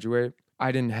they graduate.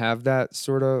 I didn't have that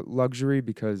sort of luxury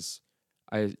because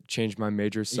I changed my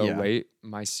major so late.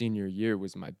 My senior year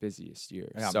was my busiest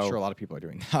year. Yeah, I'm sure a lot of people are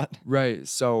doing that. Right.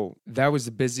 So that was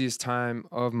the busiest time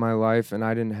of my life, and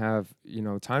I didn't have,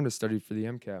 time to study for the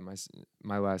MCAT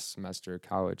my last semester of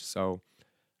college. So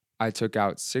I took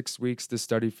out 6 weeks to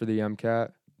study for the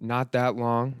MCAT. Not that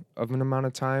long of an amount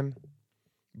of time,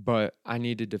 but I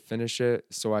needed to finish it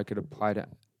so I could apply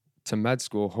to med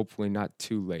school, hopefully not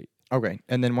too late. Okay.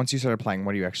 And then once you start applying,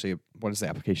 what does the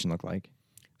application look like?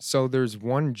 So there's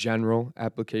one general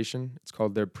application. It's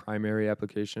called their primary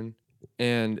application.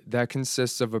 And that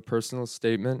consists of a personal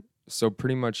statement. So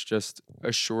pretty much just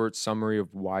a short summary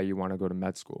of why you want to go to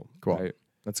med school. Cool. Right?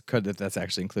 That's good that that's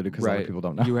actually included because a lot of people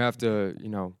don't know. You have to,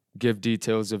 give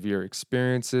details of your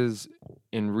experiences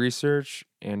in research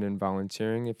and in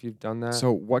volunteering if you've done that.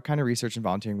 So what kind of research and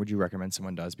volunteering would you recommend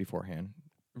someone does beforehand?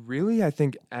 Really, I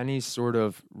think any sort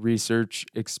of research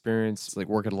experience. It's like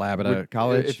work at a lab at a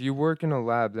college? If you work in a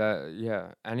lab,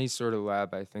 any sort of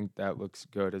lab, I think that looks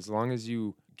good. As long as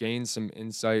you gain some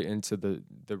insight into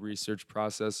the research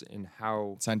process and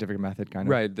how... Scientific method, kind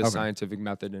of? Right, the scientific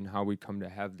method and how we come to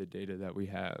have the data that we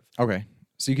have. Okay.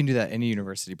 So you can do that. Any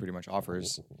university pretty much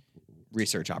offers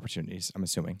research opportunities, I'm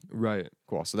assuming. Right.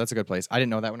 Cool. So that's a good place. I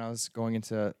didn't know that when I was going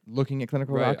into looking at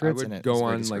clinical doctorates, and it was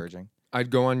very discouraging.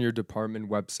 I'd go on your department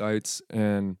websites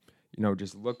and,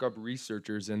 just look up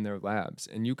researchers in their labs.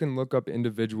 And you can look up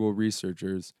individual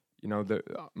researchers,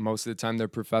 most of the time they're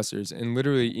professors, and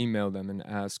literally email them and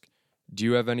ask, do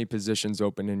you have any positions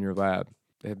open in your lab?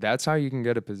 That's how you can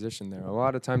get a position there. A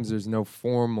lot of times there's no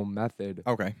formal method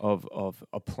of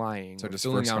applying, so just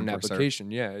filling out an application.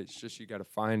 Yeah, it's just you got to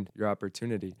find your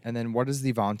opportunity. And then what is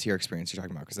the volunteer experience you're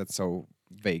talking about? Because that's so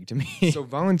vague to me. So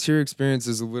volunteer experience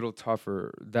is a little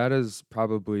tougher. That is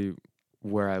probably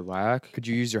where I lack. Could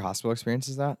you use your hospital experience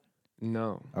as that?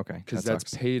 No. Okay. Because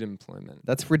that's paid employment.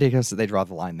 That's ridiculous that they draw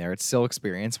the line there. It's still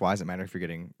experience. Why does it matter if you're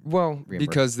getting reimbursed?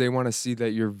 Because they want to see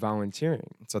that you're volunteering.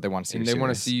 So they want to see and they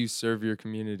want to see you serve your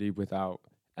community without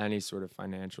any sort of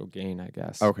financial gain, I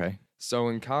guess. Okay. So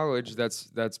in college,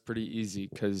 that's pretty easy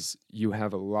because you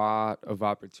have a lot of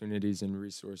opportunities and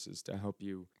resources to help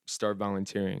you start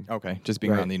volunteering. Okay. Just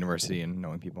being around the university and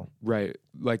knowing people. Right.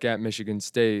 Like at Michigan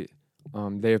State,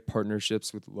 they have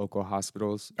partnerships with local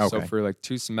hospitals. Okay. So for like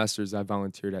 2 semesters, I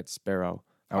volunteered at Sparrow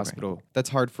Hospital. That's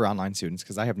hard for online students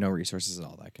because I have no resources at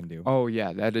all that I can do. Oh,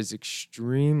 yeah. That is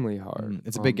extremely hard.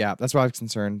 It's a big gap. That's why I was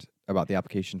concerned about the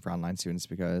application for online students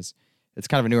because it's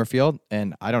kind of a newer field,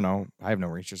 and I don't know. I have no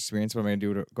research experience. What am I going to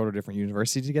do to go to a different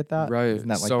university to get that? Right. Isn't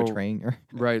that like betraying?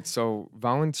 Right. So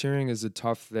volunteering is a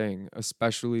tough thing,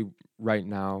 especially right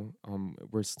now.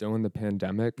 We're still in the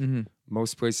pandemic. Mm-hmm.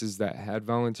 Most places that had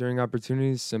volunteering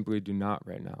opportunities simply do not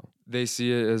right now. They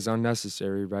see it as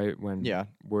unnecessary, right? When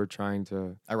we're trying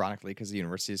to... Ironically, because the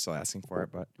university is still asking for it,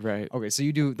 but... Right. Okay, so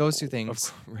you do those 2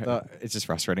 things. It's just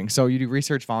frustrating. So you do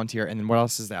research, volunteer, and then what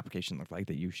else does the application look like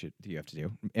that you have to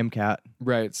do? MCAT?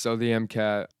 Right, so the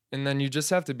MCAT. And then you just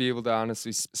have to be able to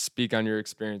honestly speak on your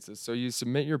experiences. So you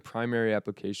submit your primary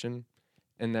application,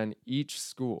 and then each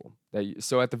school...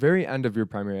 So at the very end of your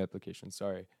primary application,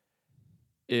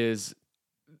 is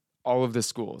all of the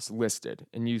schools listed,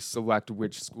 and you select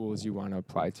which schools you want to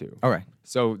apply to. Okay.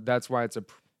 So that's why it's a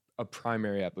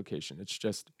primary application. It's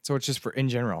just for in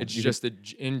general.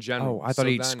 in general. Oh, I thought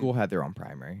each school had their own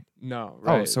primary. No,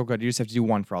 right. Oh, so good. You just have to do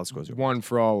one for all the schools. One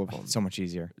for all of them. So much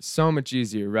easier. So much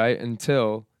easier, right?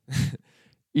 Until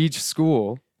each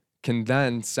school can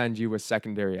then send you a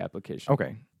secondary application.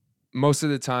 Okay. Most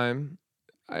of the time,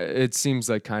 it seems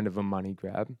like kind of a money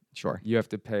grab. Sure. You have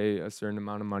to pay a certain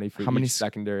amount of money for each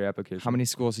secondary application. How many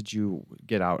schools did you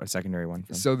get out a secondary one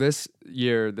from? So this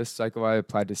cycle, I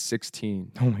applied to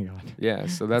 16. Oh my God. Yeah,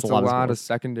 so that's a lot of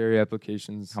secondary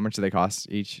applications. How much do they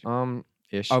cost each?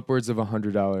 Ish. Upwards of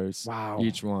 $100. Wow.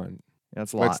 Each one.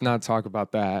 That's a lot. Let's not talk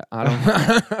about that. I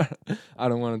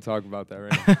don't want to talk about that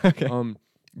right now. Okay.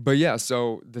 But yeah,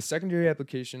 so the secondary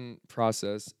application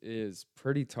process is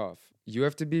pretty tough. You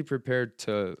have to be prepared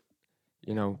to,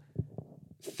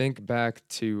 think back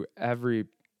to every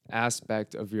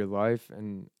aspect of your life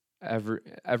and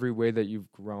every way that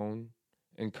you've grown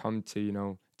and come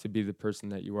to, to be the person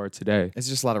that you are today. It's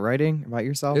just a lot of writing about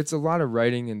yourself? It's a lot of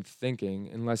writing and thinking,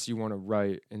 unless you want to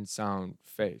write and sound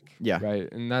fake. Yeah. Right.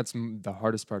 And that's the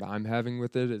hardest part I'm having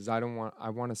with it is I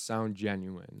want to sound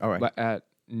genuine. All right. But at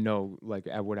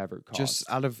whatever cost. Just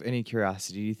out of any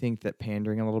curiosity, do you think that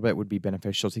pandering a little bit would be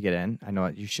beneficial to get in? I know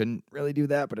you shouldn't really do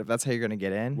that, but if that's how you're going to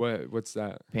get in. What's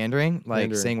that? Pandering?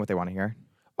 Like saying what they want to hear?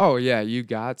 Oh, yeah, you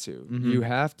got to. Mm-hmm. You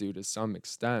have to some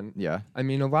extent. Yeah. I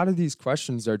mean, a lot of these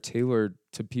questions are tailored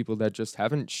to people that just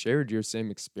haven't shared your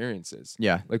same experiences.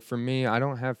 Yeah. Like for me, I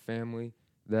don't have family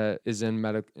that is in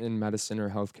medicine or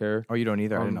healthcare. Oh, you don't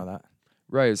either? I didn't know that.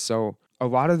 Right. So a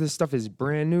lot of this stuff is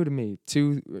brand new to me.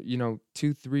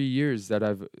 2-3 years that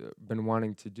I've been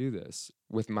wanting to do this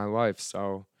with my life.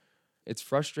 So it's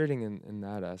frustrating in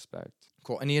that aspect.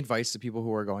 Cool. Any advice to people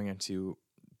who are going into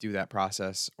do that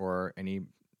process, or any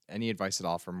advice at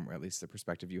all from at least the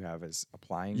perspective you have as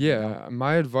applying? Yeah.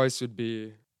 My advice would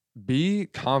be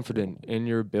confident in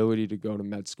your ability to go to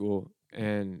med school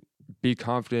and be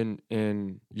confident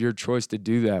in your choice to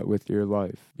do that with your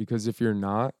life. Because if you're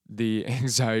not, the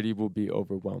anxiety will be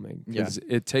overwhelming. Because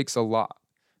it takes a lot.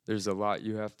 There's a lot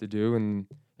you have to do, and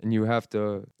you have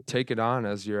to take it on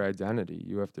as your identity.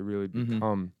 You have to really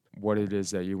become what it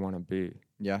is that you want to be.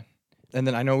 Yeah. And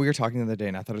then I know we were talking the other day,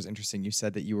 and I thought it was interesting. You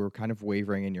said that you were kind of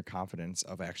wavering in your confidence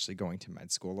of actually going to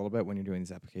med school a little bit when you're doing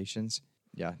these applications.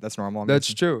 Yeah, that's normal.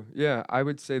 That's true. Yeah, I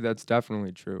would say that's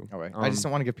definitely true. Okay. I just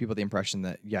don't want to give people the impression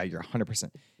that, you're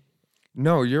 100%.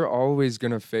 No, you're always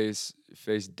going to face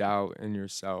doubt in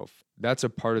yourself. That's a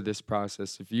part of this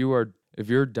process. If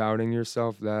you're doubting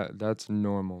yourself, that's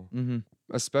normal. Mm-hmm.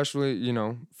 Especially,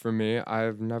 for me,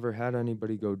 I've never had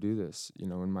anybody go do this,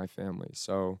 in my family.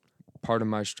 So part of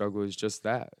my struggle is just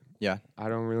that. Yeah. I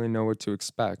don't really know what to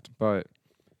expect, but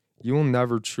you will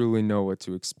never truly know what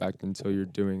to expect until you're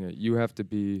doing it. You have to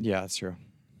be that's true.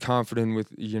 confident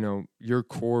with, your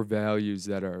core values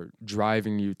that are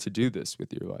driving you to do this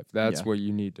with your life. That's what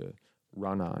you need to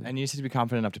run on. And you just need to be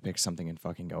confident enough to pick something and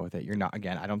fucking go with it. You're not,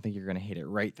 again, I don't think you're going to hate it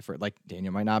right. Like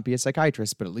Daniel might not be a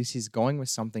psychiatrist, but at least he's going with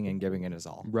something and giving it his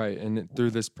all. Right. And through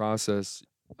this process,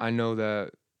 I know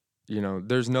that,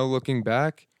 there's no looking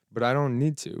back, but I don't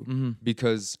need to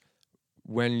because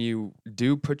when you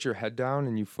do put your head down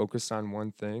and you focus on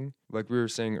one thing, like we were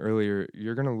saying earlier,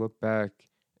 you're going to look back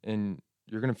and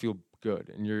you're going to feel good,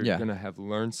 and you're going to have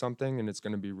learned something, and it's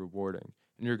going to be rewarding,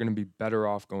 and you're going to be better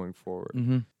off going forward.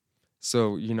 Mm-hmm.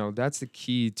 So, that's the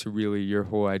key to really your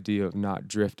whole idea of not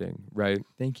drifting, right?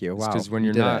 Thank you. Wow. Because when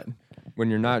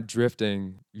you're not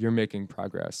drifting, you're making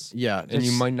progress. Yeah. And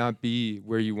you might not be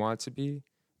where you want to be,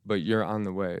 but you're on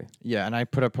the way. Yeah, and I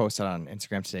put a post out on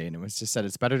Instagram today, and it was just said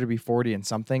it's better to be 40 in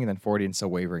something than 40 and so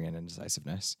wavering in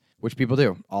indecisiveness, which people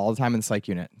do all the time in the psych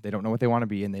unit. They don't know what they want to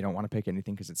be, and they don't want to pick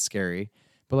anything because it's scary.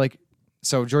 But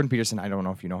so Jordan Peterson, I don't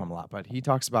know if you know him a lot, but he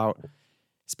talks about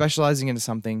specializing into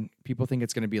something. People think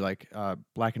it's going to be like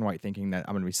black and white thinking that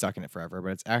I'm going to be stuck in it forever, but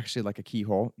it's actually like a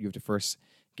keyhole. You have to first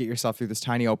get yourself through this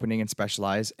tiny opening and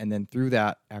specialize. And then through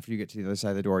that, after you get to the other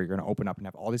side of the door, you're going to open up and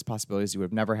have all these possibilities you would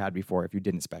have never had before if you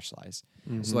didn't specialize.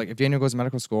 Mm-hmm. So if Daniel goes to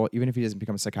medical school, even if he doesn't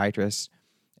become a psychiatrist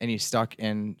and he's stuck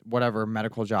in whatever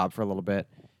medical job for a little bit,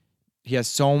 he has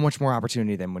so much more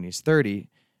opportunity than when he's 30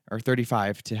 or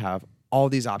 35 to have all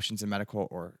these options in medical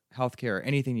or healthcare or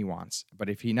anything he wants. But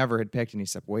if he never had picked and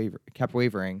he kept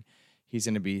wavering, he's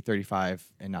going to be 35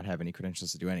 and not have any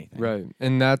credentials to do anything. Right.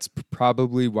 And that's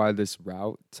probably why this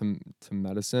route to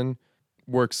medicine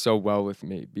works so well with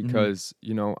me because,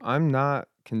 I'm not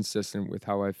consistent with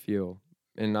how I feel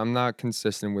and I'm not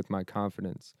consistent with my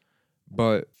confidence.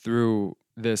 But through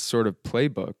this sort of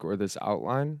playbook or this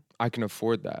outline, I can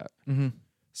afford that. Mm-hmm.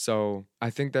 So I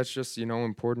think that's just,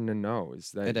 important to know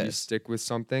is that It you is. stick with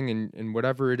something and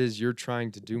whatever it is you're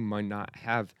trying to do might not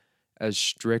have as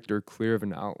strict or clear of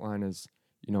an outline as,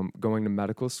 going to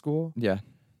medical school. Yeah.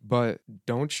 But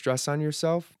don't stress on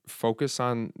yourself. Focus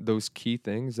on those key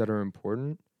things that are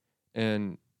important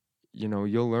and,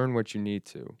 you'll learn what you need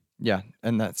to. Yeah,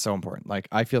 and that's so important. Like,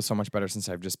 I feel so much better since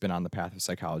I've just been on the path of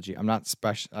psychology. I'm not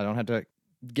special. I don't have to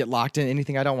get locked in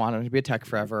anything I don't want. I don't have to be a tech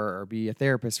forever or be a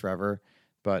therapist forever.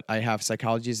 But I have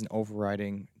psychology as an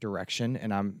overriding direction,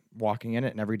 and I'm walking in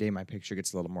it. And every day, my picture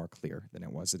gets a little more clear than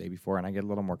it was the day before, and I get a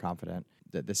little more confident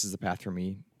that this is the path for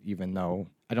me. Even though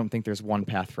I don't think there's one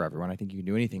path for everyone. I think you can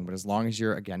do anything, but as long as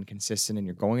you're again consistent and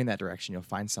you're going in that direction, you'll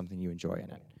find something you enjoy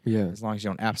in it. Yeah. As long as you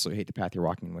don't absolutely hate the path you're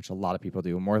walking in, which a lot of people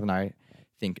do, more than I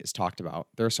think is talked about.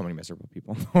 There are so many miserable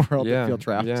people in the world that feel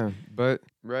trapped. Yeah, but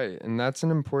right, and that's an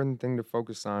important thing to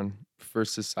focus on for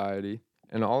society,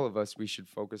 and all of us. We should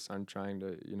focus on trying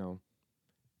to,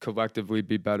 collectively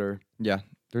be better. Yeah.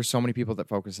 There's so many people that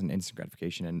focus on instant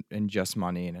gratification and just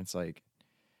money, and it's like,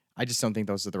 I just don't think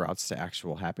those are the routes to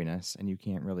actual happiness, and you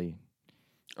can't really.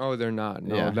 Oh, they're not.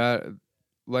 No, Yeah.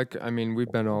 I mean,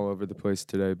 we've been all over the place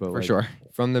today, but For sure.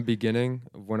 from the beginning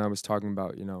of when I was talking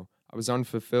about, I was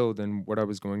unfulfilled in what I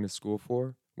was going to school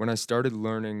for. When I started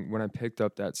learning, when I picked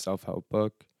up that self-help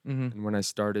book, Mm-hmm. and when I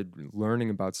started learning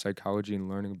about psychology and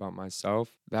learning about myself,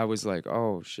 that was like,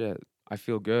 oh shit, I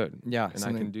feel good. Yeah. And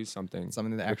I can do something that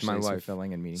with actually my is life.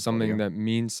 fulfilling and meaningful. Something that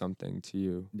means something to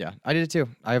you. Yeah, I did it too.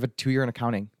 I have a 2-year in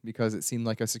accounting because it seemed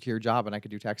like a secure job and I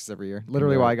could do taxes every year.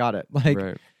 Literally Right. why I got it. Like,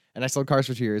 Right. and I sold cars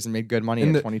for 2 years and made good money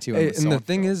And at the- 22. And the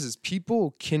thing is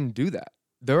people can do that.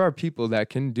 There are people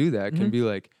that can do that, can Mhm. be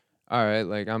like, all right,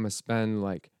 like I'm gonna spend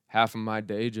like half of my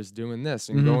day just doing this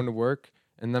and Mhm. going to work,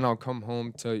 and then I'll come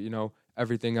home to,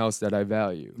 everything else that I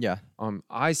value. Yeah.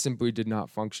 I simply did not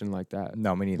function like that.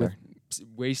 No, me neither.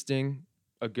 Wasting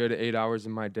a good 8 hours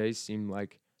of my day seemed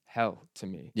like hell to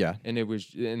me. Yeah.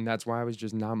 And that's why I was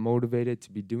just not motivated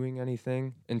to be doing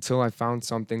anything until I found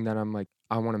something that I'm like,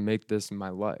 I want to make this my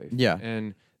life. Yeah.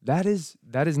 And that is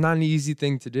not an easy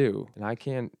thing to do. And I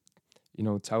can't,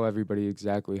 tell everybody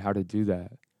exactly how to do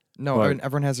that. No, But I mean,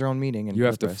 everyone has their own meaning and You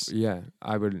have purpose. to,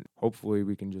 I would, hopefully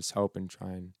we can just help and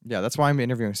try and. Yeah, that's why I'm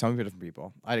interviewing so many different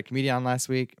people. I had a comedian on last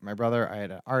week, my brother, I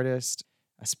had an artist,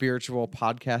 a spiritual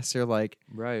podcaster. Like,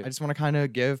 Right. I just want to kind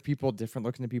of give people different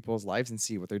looks into people's lives and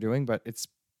see what they're doing. But it's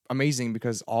amazing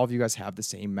because all of you guys have the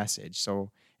same message. So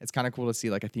it's kind of cool to see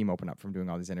like a theme open up from doing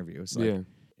all these interviews. Like, Yeah.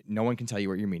 no one can tell you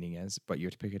what your meaning is, but you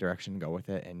have to pick a direction and go with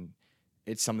it. And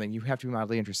it's something you have to be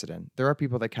mildly interested in. There are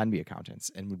people that can be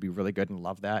accountants and would be really good and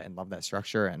love that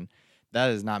structure. And that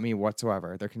is not me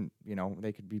whatsoever. There can,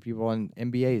 they could be people in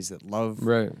MBAs that love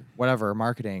Right. whatever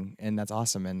marketing, and that's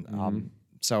awesome. And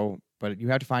but you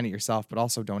have to find it yourself, but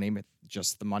also don't aim at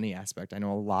just the money aspect. I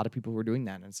know a lot of people who are doing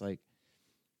that, and it's like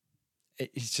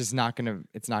it's just not gonna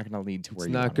lead to where It's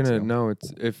you not want it gonna. to. No,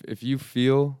 it's if you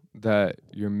feel that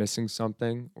you're missing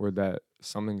something or that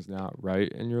something's not right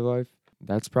in your life,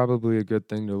 that's probably a good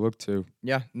thing to look to.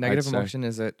 Yeah, negative say. emotion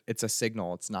is it's a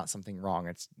signal. It's not something wrong.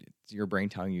 It's your brain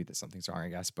telling you that something's wrong, I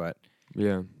guess. But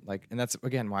Yeah. like, and that's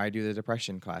again why I do the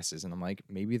depression classes. And I'm like,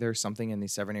 maybe there's something in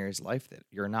these 7 areas of life that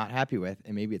you're not happy with,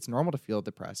 and maybe it's normal to feel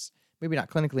depressed. Maybe not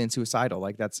clinically and suicidal.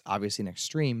 Like that's obviously an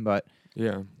extreme, but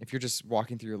Yeah. if you're just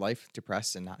walking through your life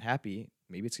depressed and not happy,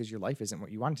 maybe it's because your life isn't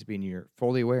what you want it to be, and you're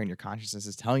fully aware, and your consciousness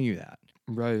is telling you that.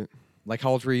 Right. Like,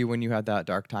 how old were you when you had that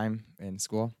dark time in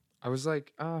school? I was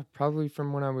like, probably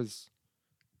from when I was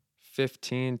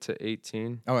 15 to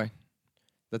 18. Okay,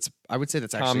 I would say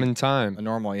that's Common actually time. a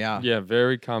normal, yeah. Yeah,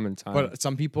 very common time. But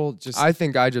some people just I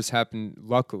think I just happened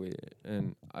luckily,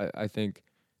 and I think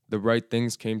the right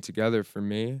things came together for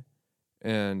me,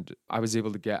 and I was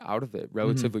able to get out of it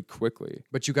relatively quickly.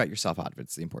 But you got yourself out of it.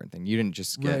 It's the important thing. You didn't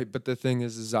just get. Right, but the thing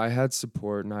is I had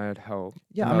support and I had help.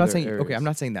 Yeah, in I'm not other saying. Okay, areas. I'm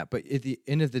not saying that. But at the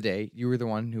end of the day, you were the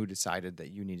one who decided that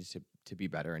you needed to be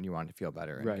better and you wanted to feel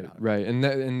better. And get out of it. Right,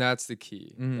 and that's the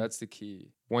key. Mhm. That's the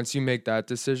key. Once you make that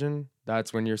decision,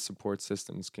 that's when your support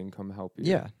systems can come help you.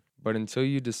 Yeah. But until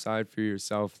you decide for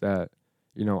yourself that,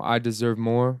 I deserve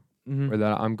more Mhm. or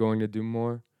that I'm going to do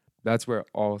more, that's where it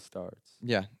all starts.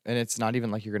 Yeah, and it's not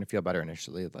even like you're going to feel better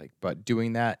initially, but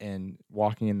doing that and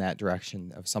walking in that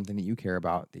direction of something that you care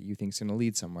about, that you think is going to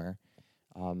lead somewhere,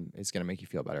 is going to make you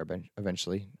feel better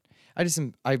eventually. I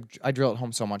drill it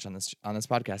home so much on this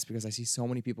podcast because I see so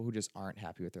many people who just aren't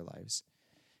happy with their lives,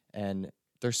 and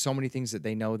there's so many things that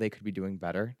they know they could be doing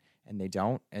better and they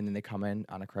don't, and then they come in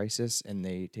on a crisis and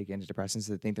they take antidepressants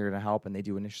that they think they're going to help, and they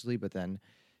do initially, but then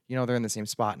they're in the same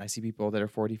spot. And I see people that are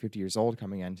 40, 50 years old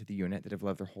coming into the unit that have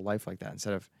lived their whole life like that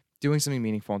instead of doing something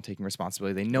meaningful and taking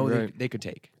responsibility they know they could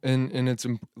take. And it's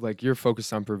like you're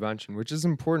focused on prevention, which is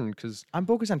important because I'm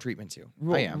focused on treatment too.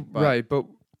 well, I am. But right. But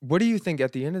what do you think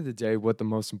at the end of the day, what the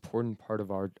most important part of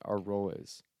our role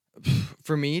is?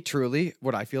 for me, truly,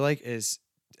 what I feel like is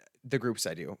the groups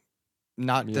I do.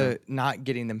 Not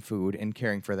getting them food and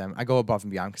caring for them. I go above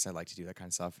and beyond because I like to do that kind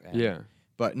of stuff.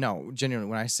 But no, genuinely,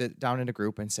 when I sit down in a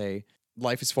group and say,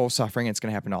 life is full of suffering, it's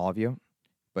going to happen to all of you,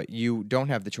 but you don't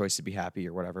have the choice to be happy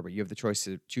or whatever, but you have the choice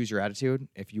to choose your attitude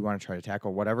if you want to try to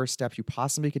tackle whatever steps you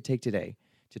possibly could take today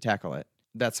to tackle it.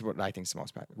 That's what I think is the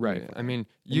most powerful. Right. I mean,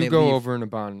 you go over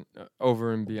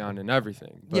and beyond in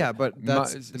everything. But but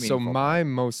that's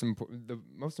the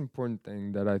most important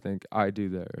thing that I think I do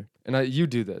there, and you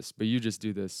do this, but you just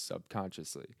do this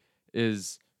subconsciously,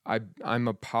 is I'm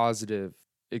a positive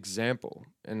example,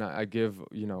 and I give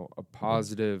a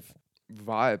positive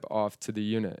vibe off to the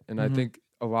unit, and I think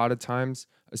a lot of times,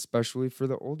 especially for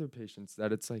the older patients,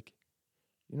 that it's like,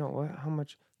 how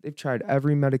much they've tried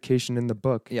every medication in the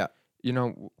book. Yeah.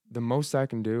 The most I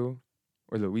can do,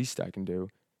 or the least I can do,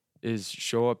 is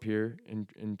show up here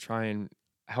and try and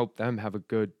help them have a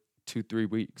good 2-3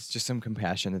 weeks. Just some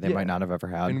compassion that they might not have ever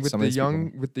had. And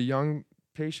with the young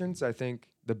patients, I think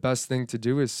the best thing to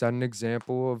do is set an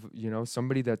example of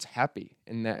somebody that's happy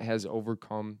and that has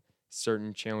overcome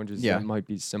certain challenges that might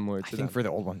be similar to them. I think for the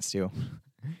old ones too.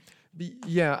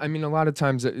 Yeah, I mean, a lot of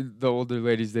times the older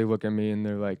ladies, they look at me and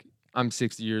they're like, I'm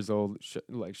 60 years old. Shut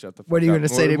the fuck up. What are you going to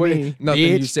say to me? Nothing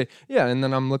you say. Yeah, and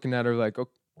then I'm looking at her like,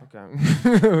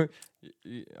 okay.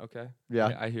 Okay.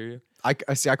 Yeah. I hear you.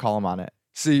 I see. I call them on it.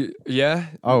 See, yeah.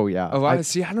 Oh, yeah.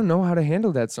 I don't know how to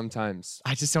handle that sometimes.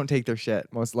 I just don't take their shit.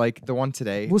 Most like the one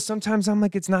today. Well, sometimes I'm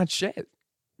like, it's not shit.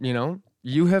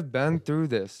 You have been through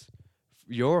this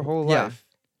your whole life.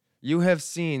 You have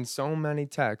seen so many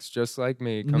techs just like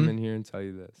me come in here and tell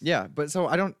you this. Yeah, but so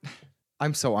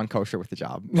I'm so unkosher with the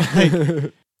job.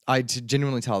 Like, I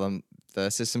genuinely tell them the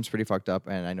system's pretty fucked up,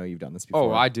 and I know you've done this before.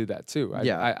 Oh, I do that too.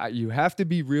 You have to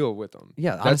be real with them.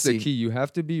 Yeah, that's honestly, the key. You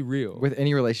have to be real with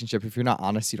any relationship. If you're not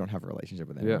honest, you don't have a relationship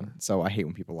with anyone. Yeah. So I hate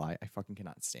when people lie. I fucking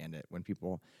cannot stand it when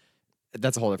people.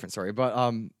 That's a whole different story. But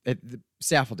the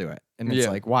staff will do it, and it's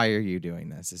like, why are you doing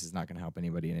this? This is not going to help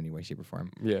anybody in any way, shape, or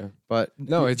form. Yeah. But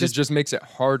no, it just makes it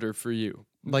harder for you.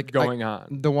 Like going on.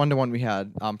 The one-to-one we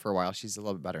had for a while, she's a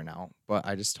little bit better now, but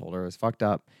I just told her it was fucked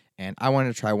up, and I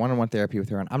wanted to try one-on-one therapy with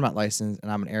her, and I'm not licensed,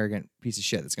 and I'm an arrogant piece of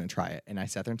shit that's going to try it. And I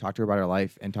sat there and talked to her about her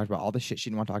life and talked about all the shit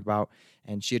she didn't want to talk about,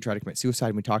 and she had tried to commit suicide,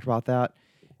 and we talked about that,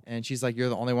 and she's like, you're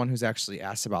the only one who's actually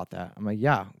asked about that. I'm like,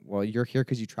 yeah, well, you're here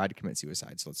because you tried to commit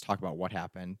suicide, so let's talk about what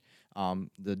happened.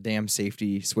 The damn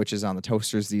safety switches on the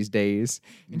toasters these days,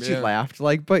 and she laughed.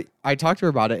 But I talked to her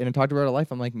about it, and I talked about her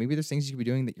life. I'm like, maybe there's things you could be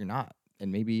doing that you're not,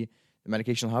 and maybe the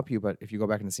medication will help you, but if you go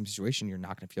back in the same situation, you're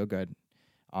not going to feel good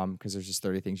because there's just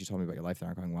 30 things you told me about your life that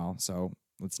aren't going well. So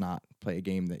let's not play a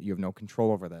game that you have no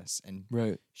control over this. And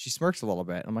she smirks a little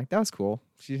bit. I'm like, that was cool.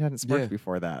 She hadn't smirked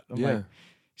before that. I'm like,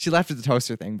 she laughed at the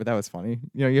toaster thing, but that was funny.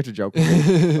 You have to joke.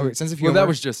 Okay, sense of humor. Well, that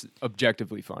was just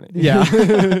objectively funny. Yeah.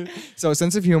 So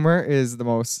sense of humor is the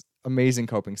most amazing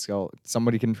coping skill.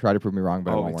 Somebody can try to prove me wrong,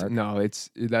 but it won't work. No,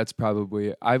 that's probably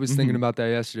it. I was thinking about that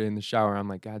yesterday in the shower. I'm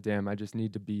like, God damn, I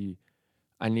need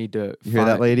to. You hear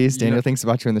that, ladies? Daniel thinks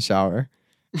about you in the shower.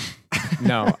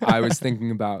 No, I was thinking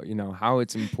about, how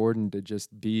it's important to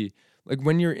just be like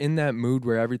when you're in that mood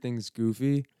where everything's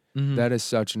goofy, that is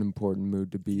such an important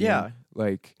mood to be in.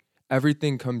 Like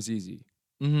everything comes easy.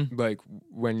 Like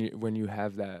when you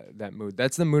have that mood.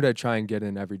 That's the mood I try and get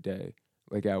in every day,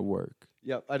 like at work.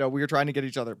 Yep, I know. We were trying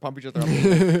to pump each other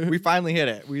up. We finally hit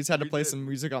it. We just had to play some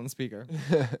music on the speaker.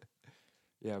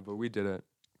 Yeah, but we did it.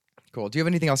 Cool. Do you have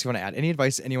anything else you want to add? Any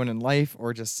advice to anyone in life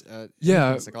or just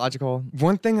psychological?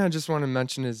 One thing I just want to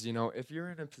mention is, if you're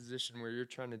in a position where you're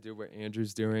trying to do what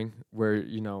Andrew's doing, where,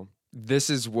 this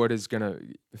is what is going to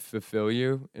fulfill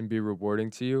you and be rewarding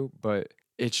to you, but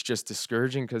it's just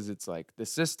discouraging because it's like the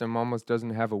system almost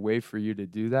doesn't have a way for you to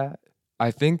do that.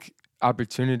 I think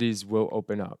opportunities will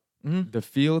open up. The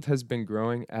field has been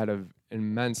growing at an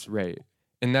immense rate,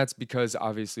 and that's because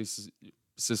obviously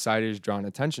society has drawn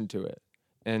attention to it.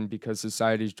 And because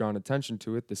society's drawn attention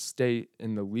to it, the state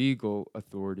and the legal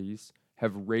authorities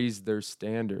have raised their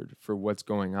standard for what's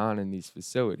going on in these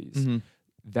facilities.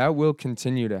 That will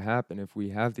continue to happen if we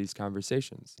have these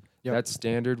conversations. That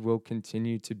standard will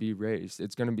continue to be raised.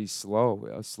 It's going to be a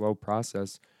slow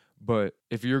process. But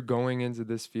if you're going into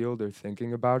this field or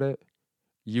thinking about it,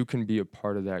 you can be a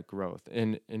part of that growth.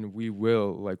 And we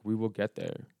will get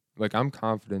there. Like, I'm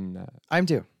confident in that. I'm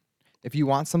too. If you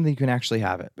want something, you can actually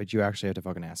have it, but you actually have to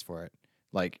fucking ask for it.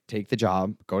 Like, take the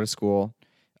job, go to school,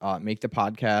 make the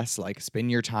podcast, like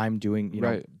spend your time doing, you know.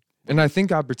 Right. And I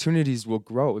think opportunities will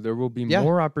grow. There will be Yeah.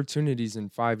 more opportunities in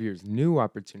 5 years, new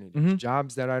opportunities, Mhm.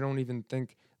 jobs that I don't even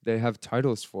think they have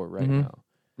titles for right Mhm. now.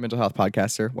 Mental health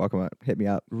podcaster, welcome up, hit me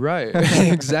up. Right.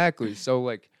 Exactly. So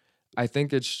like, I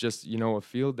think it's just, you know, a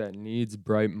field that needs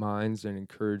bright minds and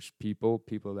encouraged people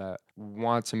that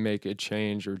want to make a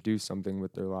change or do something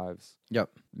with their lives.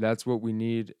 Yep. That's what we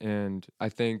need. And I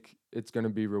think it's going to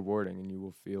be rewarding and you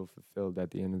will feel fulfilled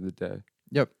at the end of the day.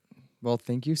 Yep. Well,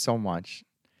 thank you so much.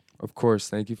 Of course.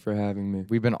 Thank you for having me.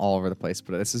 We've been all over the place,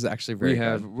 but this is actually very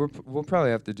good. We'll probably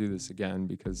have to do this again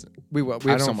because We I have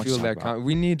don't so much feel to talk that about.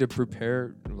 we need to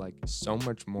prepare like so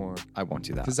much more. I won't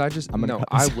do that. Because I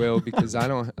will because I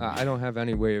don't have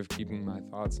any way of keeping my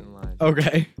thoughts in line.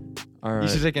 Okay. All right. You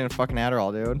should take a fucking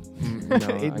Adderall, dude. No, I 8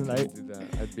 can't tonight. do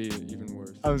that. I'd be even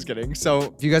worse. I was kidding.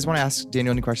 So if you guys want to ask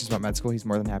Daniel any questions about med school, he's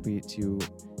more than happy to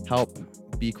help,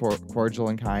 be cordial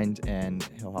and kind, and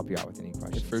he'll help you out with any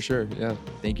questions. For sure. Yeah.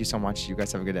 Thank you so much. You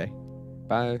guys have a good day.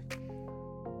 Bye.